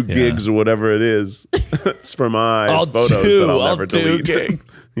 All 2 gigs or whatever it is. It's for my photos that I'll never delete.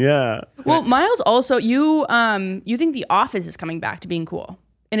 Gigs. Yeah. Well, Miles, also you think The Office is coming back to being cool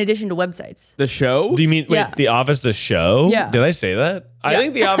in addition to websites. The show? Do you mean The Office, the show? Yeah. Did I say that? I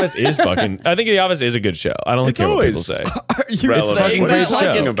think The Office is fucking. I think The Office is a good show. I don't care what people say. Are you Relevant. saying What are you that like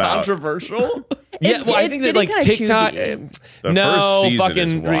talking it's about? controversial? Yeah, well, I think that like TikTok. The No, first season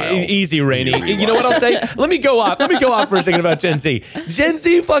fucking is wild. easy, Rainy. Really You know what I'll say? Let me go off for a second about Gen Z. Gen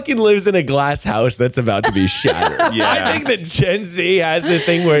Z fucking lives in a glass house that's about to be shattered. Yeah. I think that Gen Z has this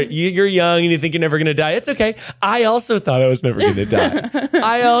thing where you're young and you think you're never going to die. It's okay. I also thought I was never going to die.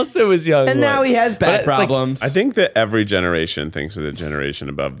 I also was young. And now he has back problems. I think that every generation thinks that the generation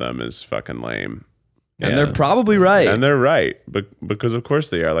above them is fucking lame. And they're probably right. And they're right, because of course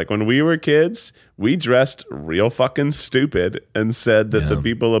they are. Like when we were kids, we dressed real fucking stupid and said that the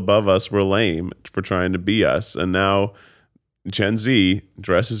people above us were lame for trying to be us. And now Gen Z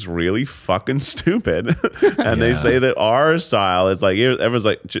dresses really fucking stupid. And they say that our style is like, everyone's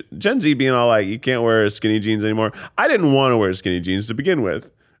like, Gen Z being all like, you can't wear skinny jeans anymore. I didn't want to wear skinny jeans to begin with.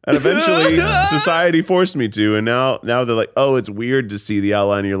 And eventually society forced me to. And now they're like, oh, it's weird to see the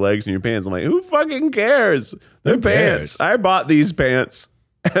outline of your legs and your pants. I'm like, who fucking cares? They're pants. I bought these pants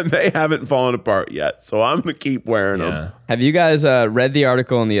and they haven't fallen apart yet. So I'm going to keep wearing them. Have you guys read the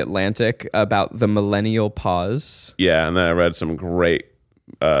article in The Atlantic about the millennial pause? Yeah. And then I read some great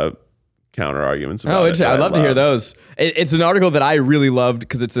counter arguments about it. I'd love to hear those. It's an article that I really loved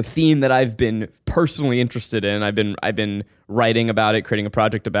because it's a theme that I've been personally interested in. I've been writing about it, creating a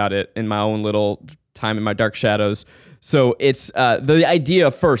project about it in my own little time in my dark shadows. So it's the idea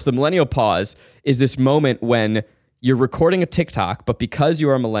first, the millennial pause is this moment when you're recording a TikTok, but because you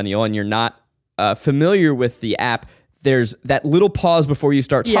are a millennial and you're not familiar with the app, there's that little pause before you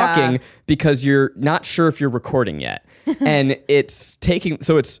start talking because you're not sure if you're recording yet. And it's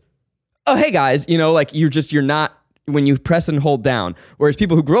oh, hey guys, like you're not, when you press and hold down. Whereas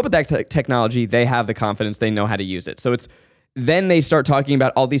people who grew up with that technology, they have the confidence, they know how to use it. So then they start talking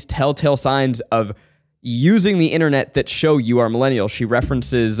about all these telltale signs of using the internet that show you are millennial. She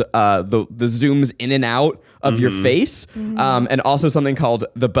references the zooms in and out of your face, and also something called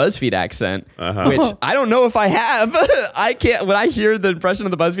the BuzzFeed accent, which I don't know if I have. I can't. When I hear the impression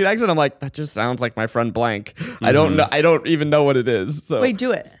of the BuzzFeed accent, I'm like, that just sounds like my friend blank. I don't know. I don't even know what it is. So wait,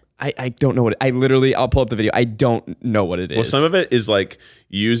 do it. I don't know what I'll pull up the video. I don't know what it is. Well, some of it is like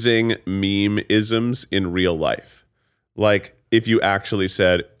using meme-isms in real life. Like if you actually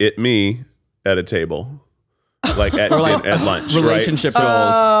said, it me at a table. Like at lunch. Relationship goals.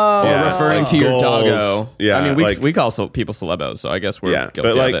 Or referring to your doggo. Yeah. I mean, we call people celebos, so I guess we're guilty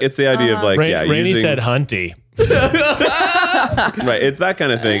but like of it. it's the idea of like, Rainey said hunty. Right. It's that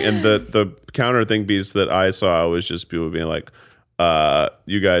kind of thing. And the counter thing piece that I saw was just people being like,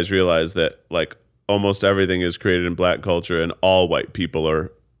 you guys realize that like almost everything is created in black culture and all white people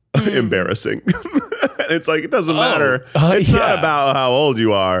are embarrassing. And it's like, it doesn't matter. It's not about how old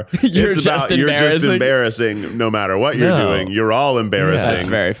you are. You're just embarrassing no matter what you're doing. You're all embarrassing. That's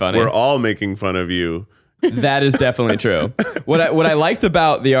very funny. We're all making fun of you. That is definitely true. What I liked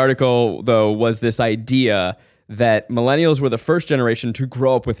about the article, though, was this idea that millennials were the first generation to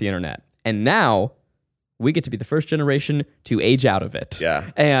grow up with the internet. And now we get to be the first generation to age out of it.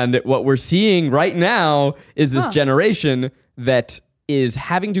 Yeah. And what we're seeing right now is this generation that is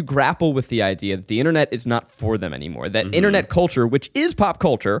having to grapple with the idea that the internet is not for them anymore. That internet culture, which is pop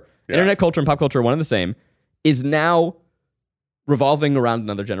culture, internet culture and pop culture are one and the same, is now revolving around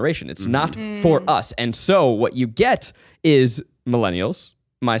another generation. It's not for us. And so what you get is millennials,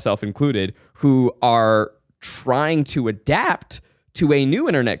 myself included, who are trying to adapt to a new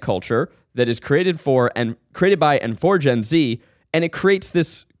internet culture that is created by and for Gen Z, and it creates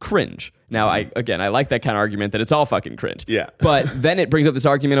this cringe. Now, I like that kind of argument that it's all fucking cringe. Yeah. But then it brings up this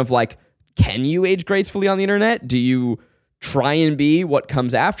argument of like, can you age gracefully on the internet? Do you try and be what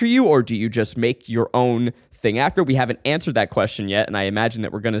comes after you, or do you just make your own thing after? We haven't answered that question yet, and I imagine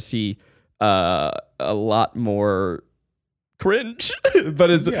that we're going to see a lot more cringe. But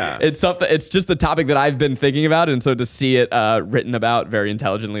it's something. It's just a topic that I've been thinking about, and so to see it written about very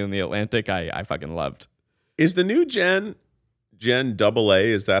intelligently in The Atlantic, I fucking loved. Is the new Gen AA?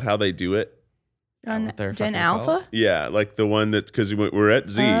 Is that how they do it? Gen Alpha? Yeah, like the one that, because we're at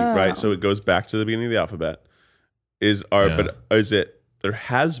Z, right? So it goes back to the beginning of the alphabet. But is it? There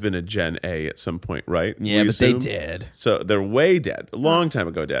has been a Gen A at some point, right? Yeah, but they did. So they're way dead, a long time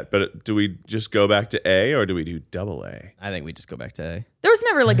ago dead. But do we just go back to A or do we do AA? I think we just go back to A. There was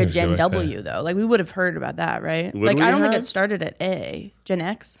never like a Gen W though. Like we would have heard about that, right? Would like we I don't think have? it started at A. Gen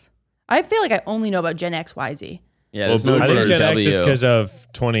X. I feel like I only know about Gen X, Y, Z. Yeah, Well, there's no I think Gen X W. is because of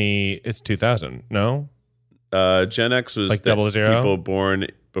 2000. No? Gen X was Like the 00? people born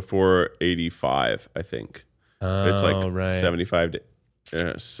before 85, I think. It's like right. 75 to,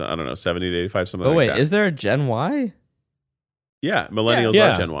 I don't know, 70 to 85, something Oh like wait, that. is there a Gen Y? Yeah, millennials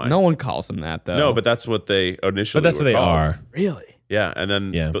Yeah. are Gen Y. No one calls them that though. No, but that's what they initially But that's what were they called. are. really. Yeah, and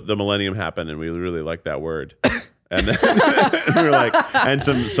then Yeah. the millennium happened, and we really liked that word. And then we were like, and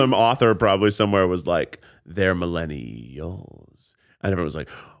some author probably somewhere was like, they're millennials, and everyone was like,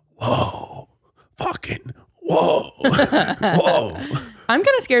 whoa, fucking whoa, whoa. I'm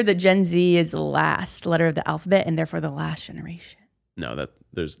kind of scared that Gen Z is the last letter of the alphabet and therefore the last generation. No, that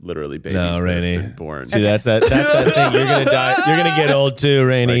there's literally babies No, that have Rainey. been born. See, that's that thing. You're gonna die. You're gonna get old too,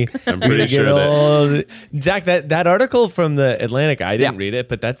 Rainey. Like, I'm You're pretty gonna sure get that- old. Zach, that article from the Atlantic, I didn't Yeah. read it,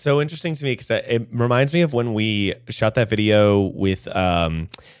 but that's so interesting to me because it reminds me of when we shot that video with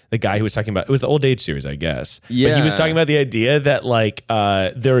the guy who was talking about, it was the old age series, I guess. But he was Yeah. talking about the idea that like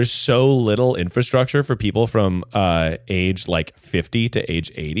there is so little infrastructure for people from age like 50 to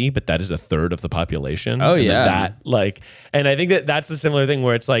age 80, but that is a third of the population. Oh, And yeah. that like, and I think that that's a similar thing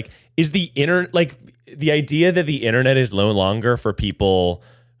where it's like, is the like the idea that the internet is no longer for people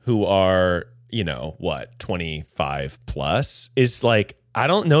who are, 25 plus is like, I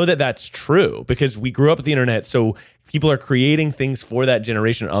don't know that that's true because we grew up with the internet. So people are creating things for that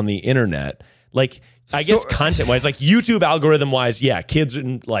generation on the internet. Like, I guess content wise, like YouTube algorithm wise, yeah, kids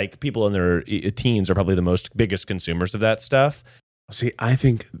and like people in their teens are probably the biggest consumers of that stuff. See, I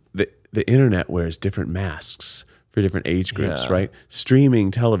think the internet wears different masks for different age groups, Yeah. right?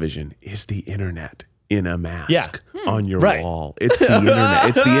 Streaming television is the internet in a mask Yeah. on your Right. wall. It's the internet.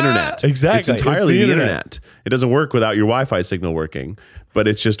 It's the internet. Exactly. It's entirely It's the the internet. internet. It doesn't work without your Wi-Fi signal working, but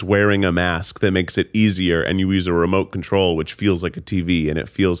it's just wearing a mask that makes it easier, and you use a remote control, which feels like a TV, and it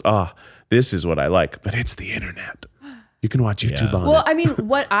feels, this is what I like, but it's the internet. You can watch YouTube on Well, it. I mean,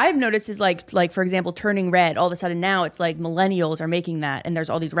 what I've noticed is like for example, Turning Red. All of a sudden now it's like millennials are making that, and there's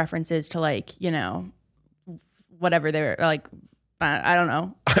all these references to like whatever they're like. I don't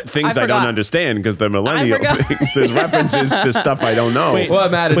know. Things I I don't forgot. understand because they're millennial forgot. things. There's references to stuff I don't know. What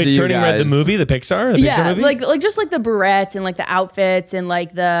mattered to you Turning Red, the guys? movie, the Pixar movie? like just like the barrettes and like the outfits and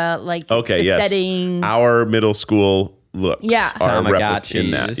like the Okay, the yes. setting. Our middle school looks Yeah. are replicated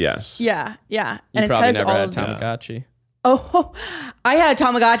in that. Tamagotchis. Yes. Yeah, You and it's probably because never all had of Tamagotchi. Oh, I had a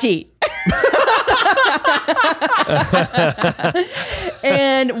Tamagotchi.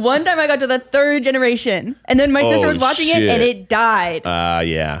 And one time I got to the third generation, and then my sister Oh, was watching shit. it, and it died.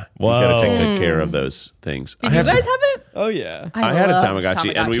 Yeah. You gotta take good care of those things. Did you guys have it? Oh yeah. I had a love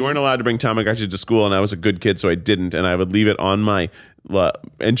Tamagotchi, and we Tamagotchis. weren't allowed to bring Tamagotchis to school, and I was a good kid, so I didn't. And I would leave it on my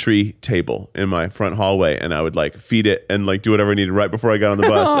entry table in my front hallway, and I would like feed it and like do whatever I needed right before I got on the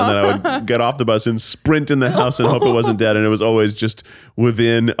bus, and then I would get off the bus and sprint in the house and hope it wasn't dead. And it was always just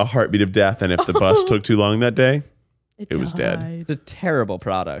within a heartbeat of death. And if the bus took too long that day, it was dead. died. It's a terrible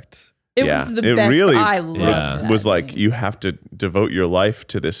product. It Yeah, was the it best. really I loved that was like thing. you have to devote your life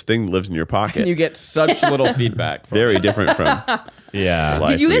to this thing that lives in your pocket. And you get such little feedback from Very different from Yeah.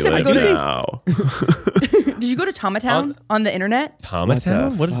 life you guys we ever live go to- now. Did you go to Tamatown on the internet?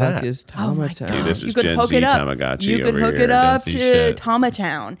 Tamatown? What is that? Is Oh my Tamatown? God. Dude, this You is could Gen hook Z it up. Tamagotchi You could over hook here. it up Gen Z to shit.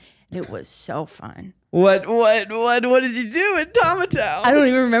 Tamatown. It was so fun. What did you do in Tamatown? I don't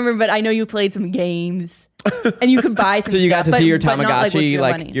even remember, but I know you played some games, and you could buy some. So you got stuff, to see your but not, like, with Tamagotchi, your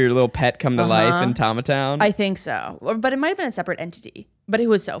like money. your little pet come to life in Tamatown. I think so, but it might have been a separate entity. But it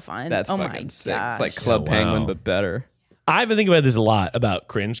was so fun. That's oh fucking my sick. gosh. It's like Club Oh, wow. Penguin, but better. I've been thinking about this a lot about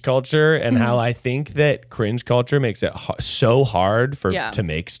cringe culture and how I think that cringe culture makes it so hard to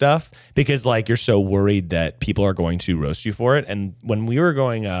make stuff because like you're so worried that people are going to roast you for it. And when we were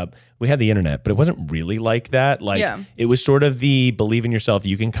growing up, we had the internet, but it wasn't really like that. Like it was sort of the believe in yourself,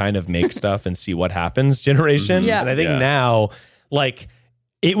 you can kind of make stuff and see what happens generation. Yeah. And I think Yeah. now, like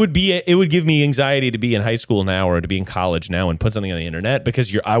It would give me anxiety to be in high school now or to be in college now and put something on the internet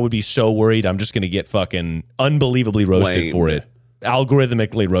because I would be so worried I'm just going to get fucking unbelievably roasted for it.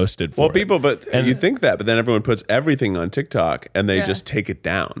 Algorithmically roasted for it. And you think that, but then everyone puts everything on TikTok and they just take it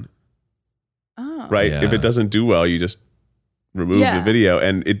down. Oh. Right? Yeah. If it doesn't do well, you just remove the video,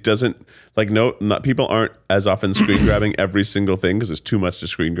 and it doesn't people aren't as often screen grabbing every single thing because there's too much to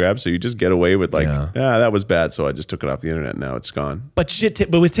screen grab, so you just get away with that was bad, so I just took it off the internet, now it's gone. But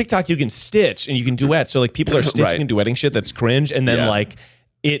with TikTok you can stitch and you can duet, so like people are stitching and duetting shit that's cringe, and then like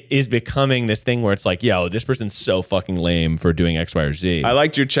it is becoming this thing where it's like, yo, this person's so fucking lame for doing X, Y, or Z. I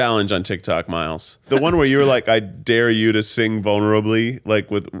liked your challenge on TikTok, Miles. The one where you were like, I dare you to sing vulnerably,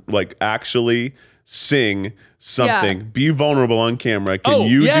 actually sing something, be vulnerable on camera. Can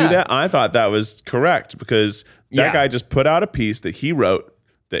you do that? I thought that was correct because that guy just put out a piece that he wrote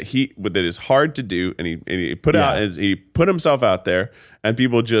that is hard to do, and he put himself out there, and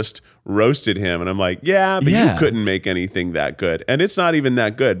people just roasted him, and I'm like, but you couldn't make anything that good, and it's not even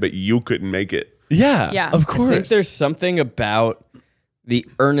that good, but you couldn't make it. Of course. I think there's something about the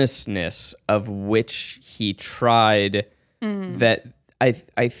earnestness of which he tried that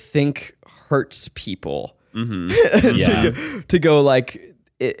I think hurts people. To go like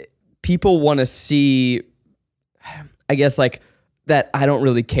people want to see, I guess, like that I don't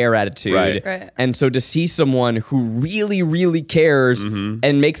really care attitude. Right. And so to see someone who really, really cares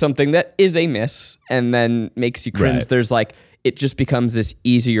and make something that is a miss and then makes you cringe, there's like, it just becomes this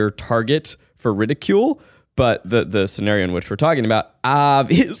easier target for ridicule. But the scenario in which we're talking about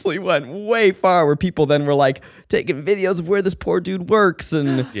obviously went way far, where people then were like taking videos of where this poor dude works,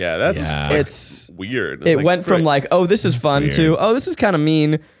 and it's weird. It went from like, oh, this is fun weird, to, oh, this is kind of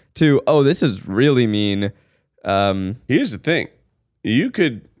mean to, oh, this is really mean. Here's the thing: you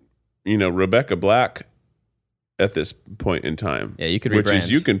could, Rebecca Black at this point in time. Yeah, you could which rebrand.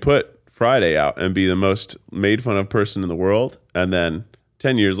 is you can put Friday out and be the most made fun of person in the world, and then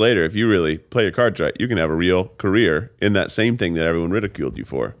 10 years later, if you really play your cards right, you can have a real career in that same thing that everyone ridiculed you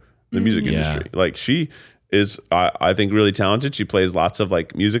for, the music industry. Like, she is, I think, really talented. She plays lots of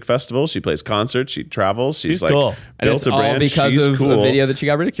like music festivals. She plays concerts. She travels. She's like cool. built a brand. Because She's of cool. a video that she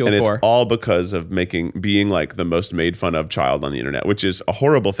got ridiculed and for. It's all because of being like the most made fun of child on the internet, which is a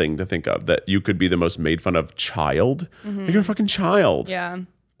horrible thing to think of, that you could be the most made fun of child. Like, you're a fucking child. Yeah.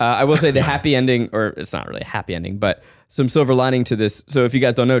 I will say the happy ending, or it's not really a happy ending, but some silver lining to this. So if you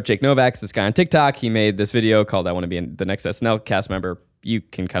guys don't know, Jake Novak's this guy on TikTok. He made this video called "I Want to Be the Next SNL Cast Member." You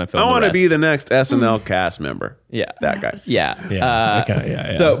can kind of fill. I want to be the next SNL cast member. Yeah, that guy.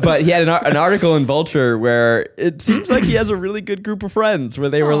 Yeah. So, but he had an article in Vulture where it seems like he has a really good group of friends. Where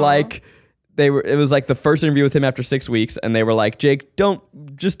they were like, it was like the first interview with him after 6 weeks, and they were like, Jake, don't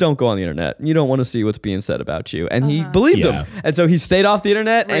go on the internet. You don't want to see what's being said about you. And he believed him. And so he stayed off the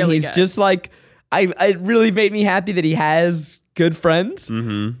internet, really and he's good. just like, it really made me happy that he has good friends.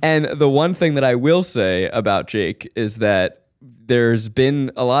 And the one thing that I will say about Jake is that there's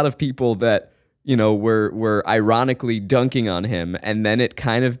been a lot of people that, were ironically dunking on him, and then it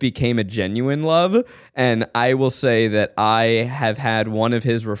kind of became a genuine love. And I will say that I have had one of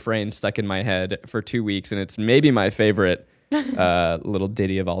his refrains stuck in my head for 2 weeks, and it's maybe my favorite little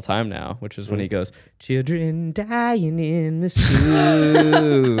ditty of all time now, which is when he goes, "Children dying in the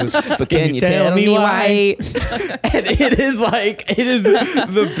schools, but can you tell me why?" And it is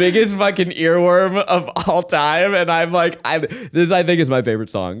the biggest fucking earworm of all time, and I'm like, this I think is my favorite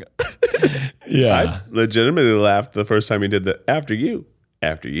song. I legitimately laughed the first time he did the after you.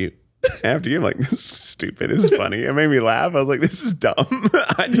 I'm like, this is stupid. This is funny. It made me laugh. I was like, this is dumb.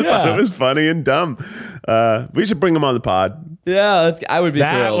 I just thought it was funny and dumb. We should bring him on the pod. Yeah, I would be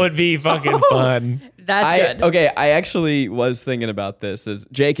That thrilled. would be fucking fun. That's good. Okay, I actually was thinking about this.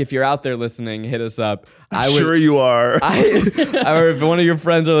 Jake, if you're out there listening, hit us up. Sure you are. Or if one of your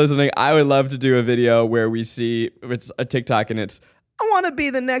friends are listening, I would love to do a video where we see, it's a TikTok and it's, "I want to be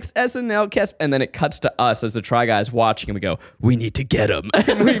the next SNL cast," and then it cuts to us as the Try Guys watching, and we go, "We need to get him,"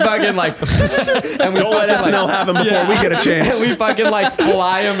 and we fucking like, and we Don't let SNL have him before we get a chance. and we fucking like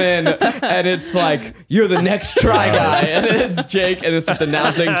fly him in, and it's like, "You're the next Try Guy," and it's Jake, and it's just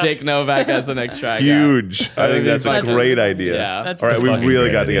announcing Jake Novak as the next Try Guy. Huge. I think that's a That's great idea. Yeah. That's All right, we fucking really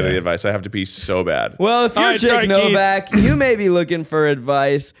great got to get idea. the advice. I have to pee so bad. Well, if you're right, Jake sorry, Keith. Novak, you may be looking for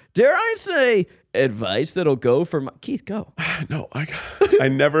advice. Dare I say advice that'll go for Keith? Go. No, I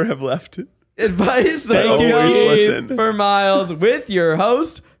never have left. Advice that'll Thank you, go Keith. Listen. for Miles with your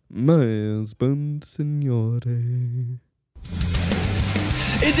host, Miles Bonsignore.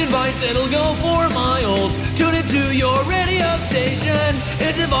 It's advice that'll go for Miles. Tune it to your radio station.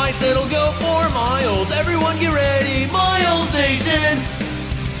 It's advice that'll go for Miles. Everyone get ready, Miles Nation.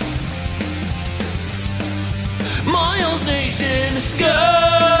 Miles Nation, go!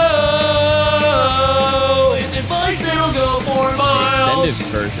 It's advice that'll go for miles.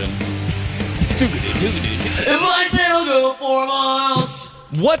 Extended version. Advice that'll go for miles.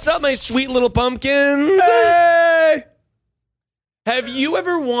 What's up, my sweet little pumpkins? Hey! Have you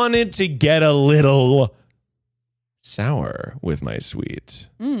ever wanted to get a little sour with my sweet?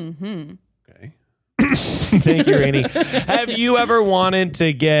 Okay. Thank you, Rainey. Have you ever wanted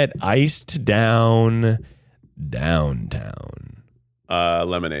to get iced down downtown?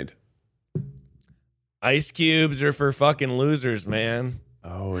 Lemonade. Ice cubes are for fucking losers, man.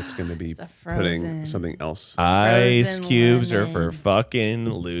 Oh, it's going to be a putting frozen. something else. Ice Frozen cubes are lemon. for fucking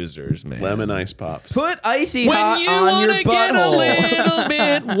losers, man. Lemon ice pops. Put icy When hot you on your wanna get a butthole. little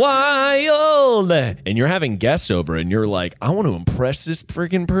bit wild, and you're having guests over, and you're like, I want to impress this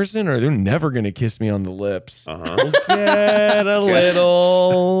freaking person, or they're never gonna kiss me on the lips. Get a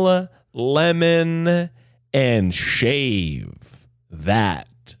little lemon and shave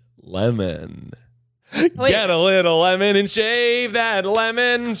that lemon. Get a little lemon and shave that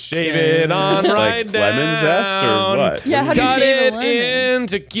lemon. Shave it on right Like down. lemon zest or what? Yeah, how do you Cut shave a it lemon?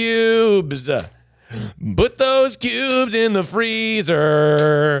 into cubes. Put those cubes in the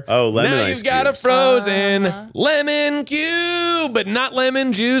freezer. Oh, lemon Now ice you've got a cubes. frozen lemon cube, but not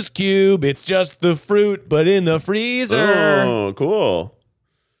lemon juice cube. It's just the fruit, but in the freezer. Oh, cool.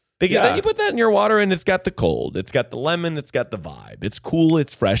 Because Yeah. then you put that in your water and it's got the cold. It's got the lemon. It's got the vibe. It's cool.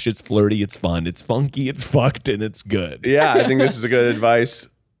 It's fresh. It's flirty. It's fun. It's funky. It's fucked. And it's good. Yeah, I think this is a good advice.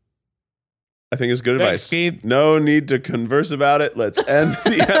 I think it's good Thanks, advice. Keith. No need to converse about it. Let's end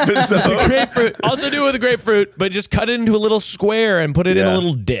the episode. Grapefruit. Also do it with a grapefruit, but just cut it into a little square and put it in a Yeah.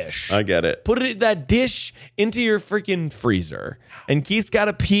 little dish. I get it. Put that dish into your freaking freezer. And Keith's got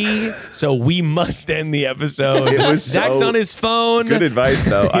to pee, so we must end the episode. It was Zach's so on his phone. Good advice,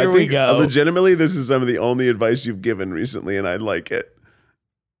 though. I Here we think go. legitimately this is some of the only advice you've given recently, and I like it.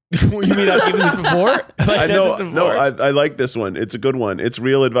 You mean I've given this before? I know. This No, before? I like this one. It's a good one. It's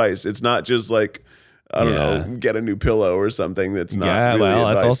real advice. It's not just like, I don't Yeah. know, get a new pillow or something. That's not. Yeah, really well,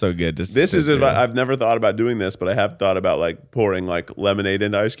 that's advice. also good. This is advice. I've never thought about doing this, but I have thought about like pouring like lemonade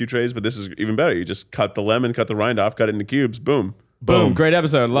into ice cube trays. But this is even better. You just cut the lemon, cut the rind off, cut it into cubes. Boom. Boom. Great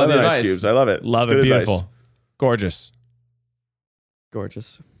episode. Love Lemon the ice advice. cubes. I love it. Love It's it. good Beautiful. advice. Gorgeous.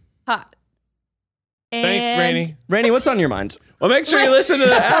 Gorgeous. Hot. Thanks, And- Rainey. Rainey, what's on your mind? Well, make sure you listen to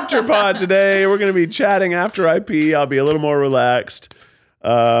the after pod today. We're going to be chatting after IP. I'll be a little more relaxed.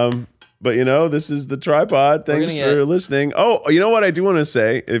 But you know, this is the tripod. Thanks gonna for get- listening. Oh, you know what I do want to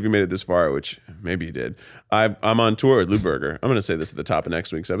say, if you made it this far, which maybe you did, I'm on tour with Lou Berger. I'm going to say this at the top of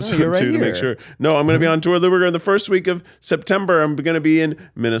next week's episode you're right too, to make here. sure. No, I'm going to be on tour with Lou Berger in the first week of September. I'm going to be in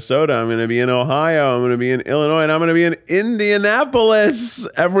Minnesota. I'm going to be in Ohio. I'm going to be in Illinois, and I'm going to be in Indianapolis.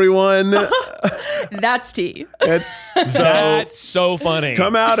 Everyone, That's tea. it's so. That's so funny.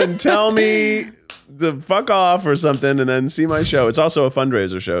 Come out and tell me to fuck off or something and then see my show. It's also a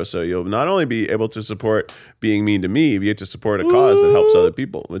fundraiser show, so you'll not only be able to support Being Mean to Me, you get to support a cause that helps other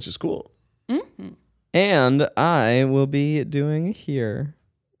people, which is cool. And I will be doing here.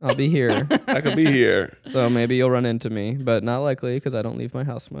 I'll be here. I could be here. So maybe you'll run into me, but not likely because I don't leave my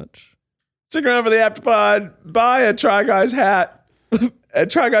house much. Stick around for the Afterpod. Buy a Try Guys hat at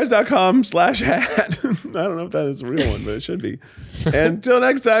tryguys.com/hat. I don't know if that is a real one, but it should be. And until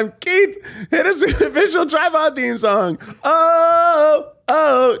next time, Keith, hit us with the official Tripod theme song.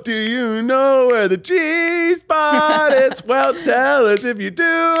 Oh, do you know where the G-spot is? Well, tell us if you do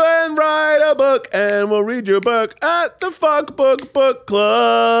and write a book, and we'll read your book at the Fuck Book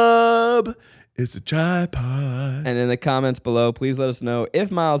Club. It's a Tripod. And in the comments below, please let us know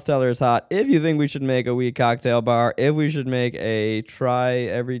if Miles Teller is hot, if you think we should make a weed cocktail bar, if we should make a try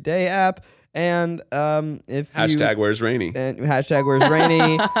everyday app, and if Hashtag where's Rainy. and hashtag where's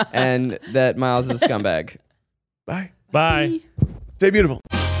Rainy, and that Miles is a scumbag. Bye. Bye. Stay beautiful.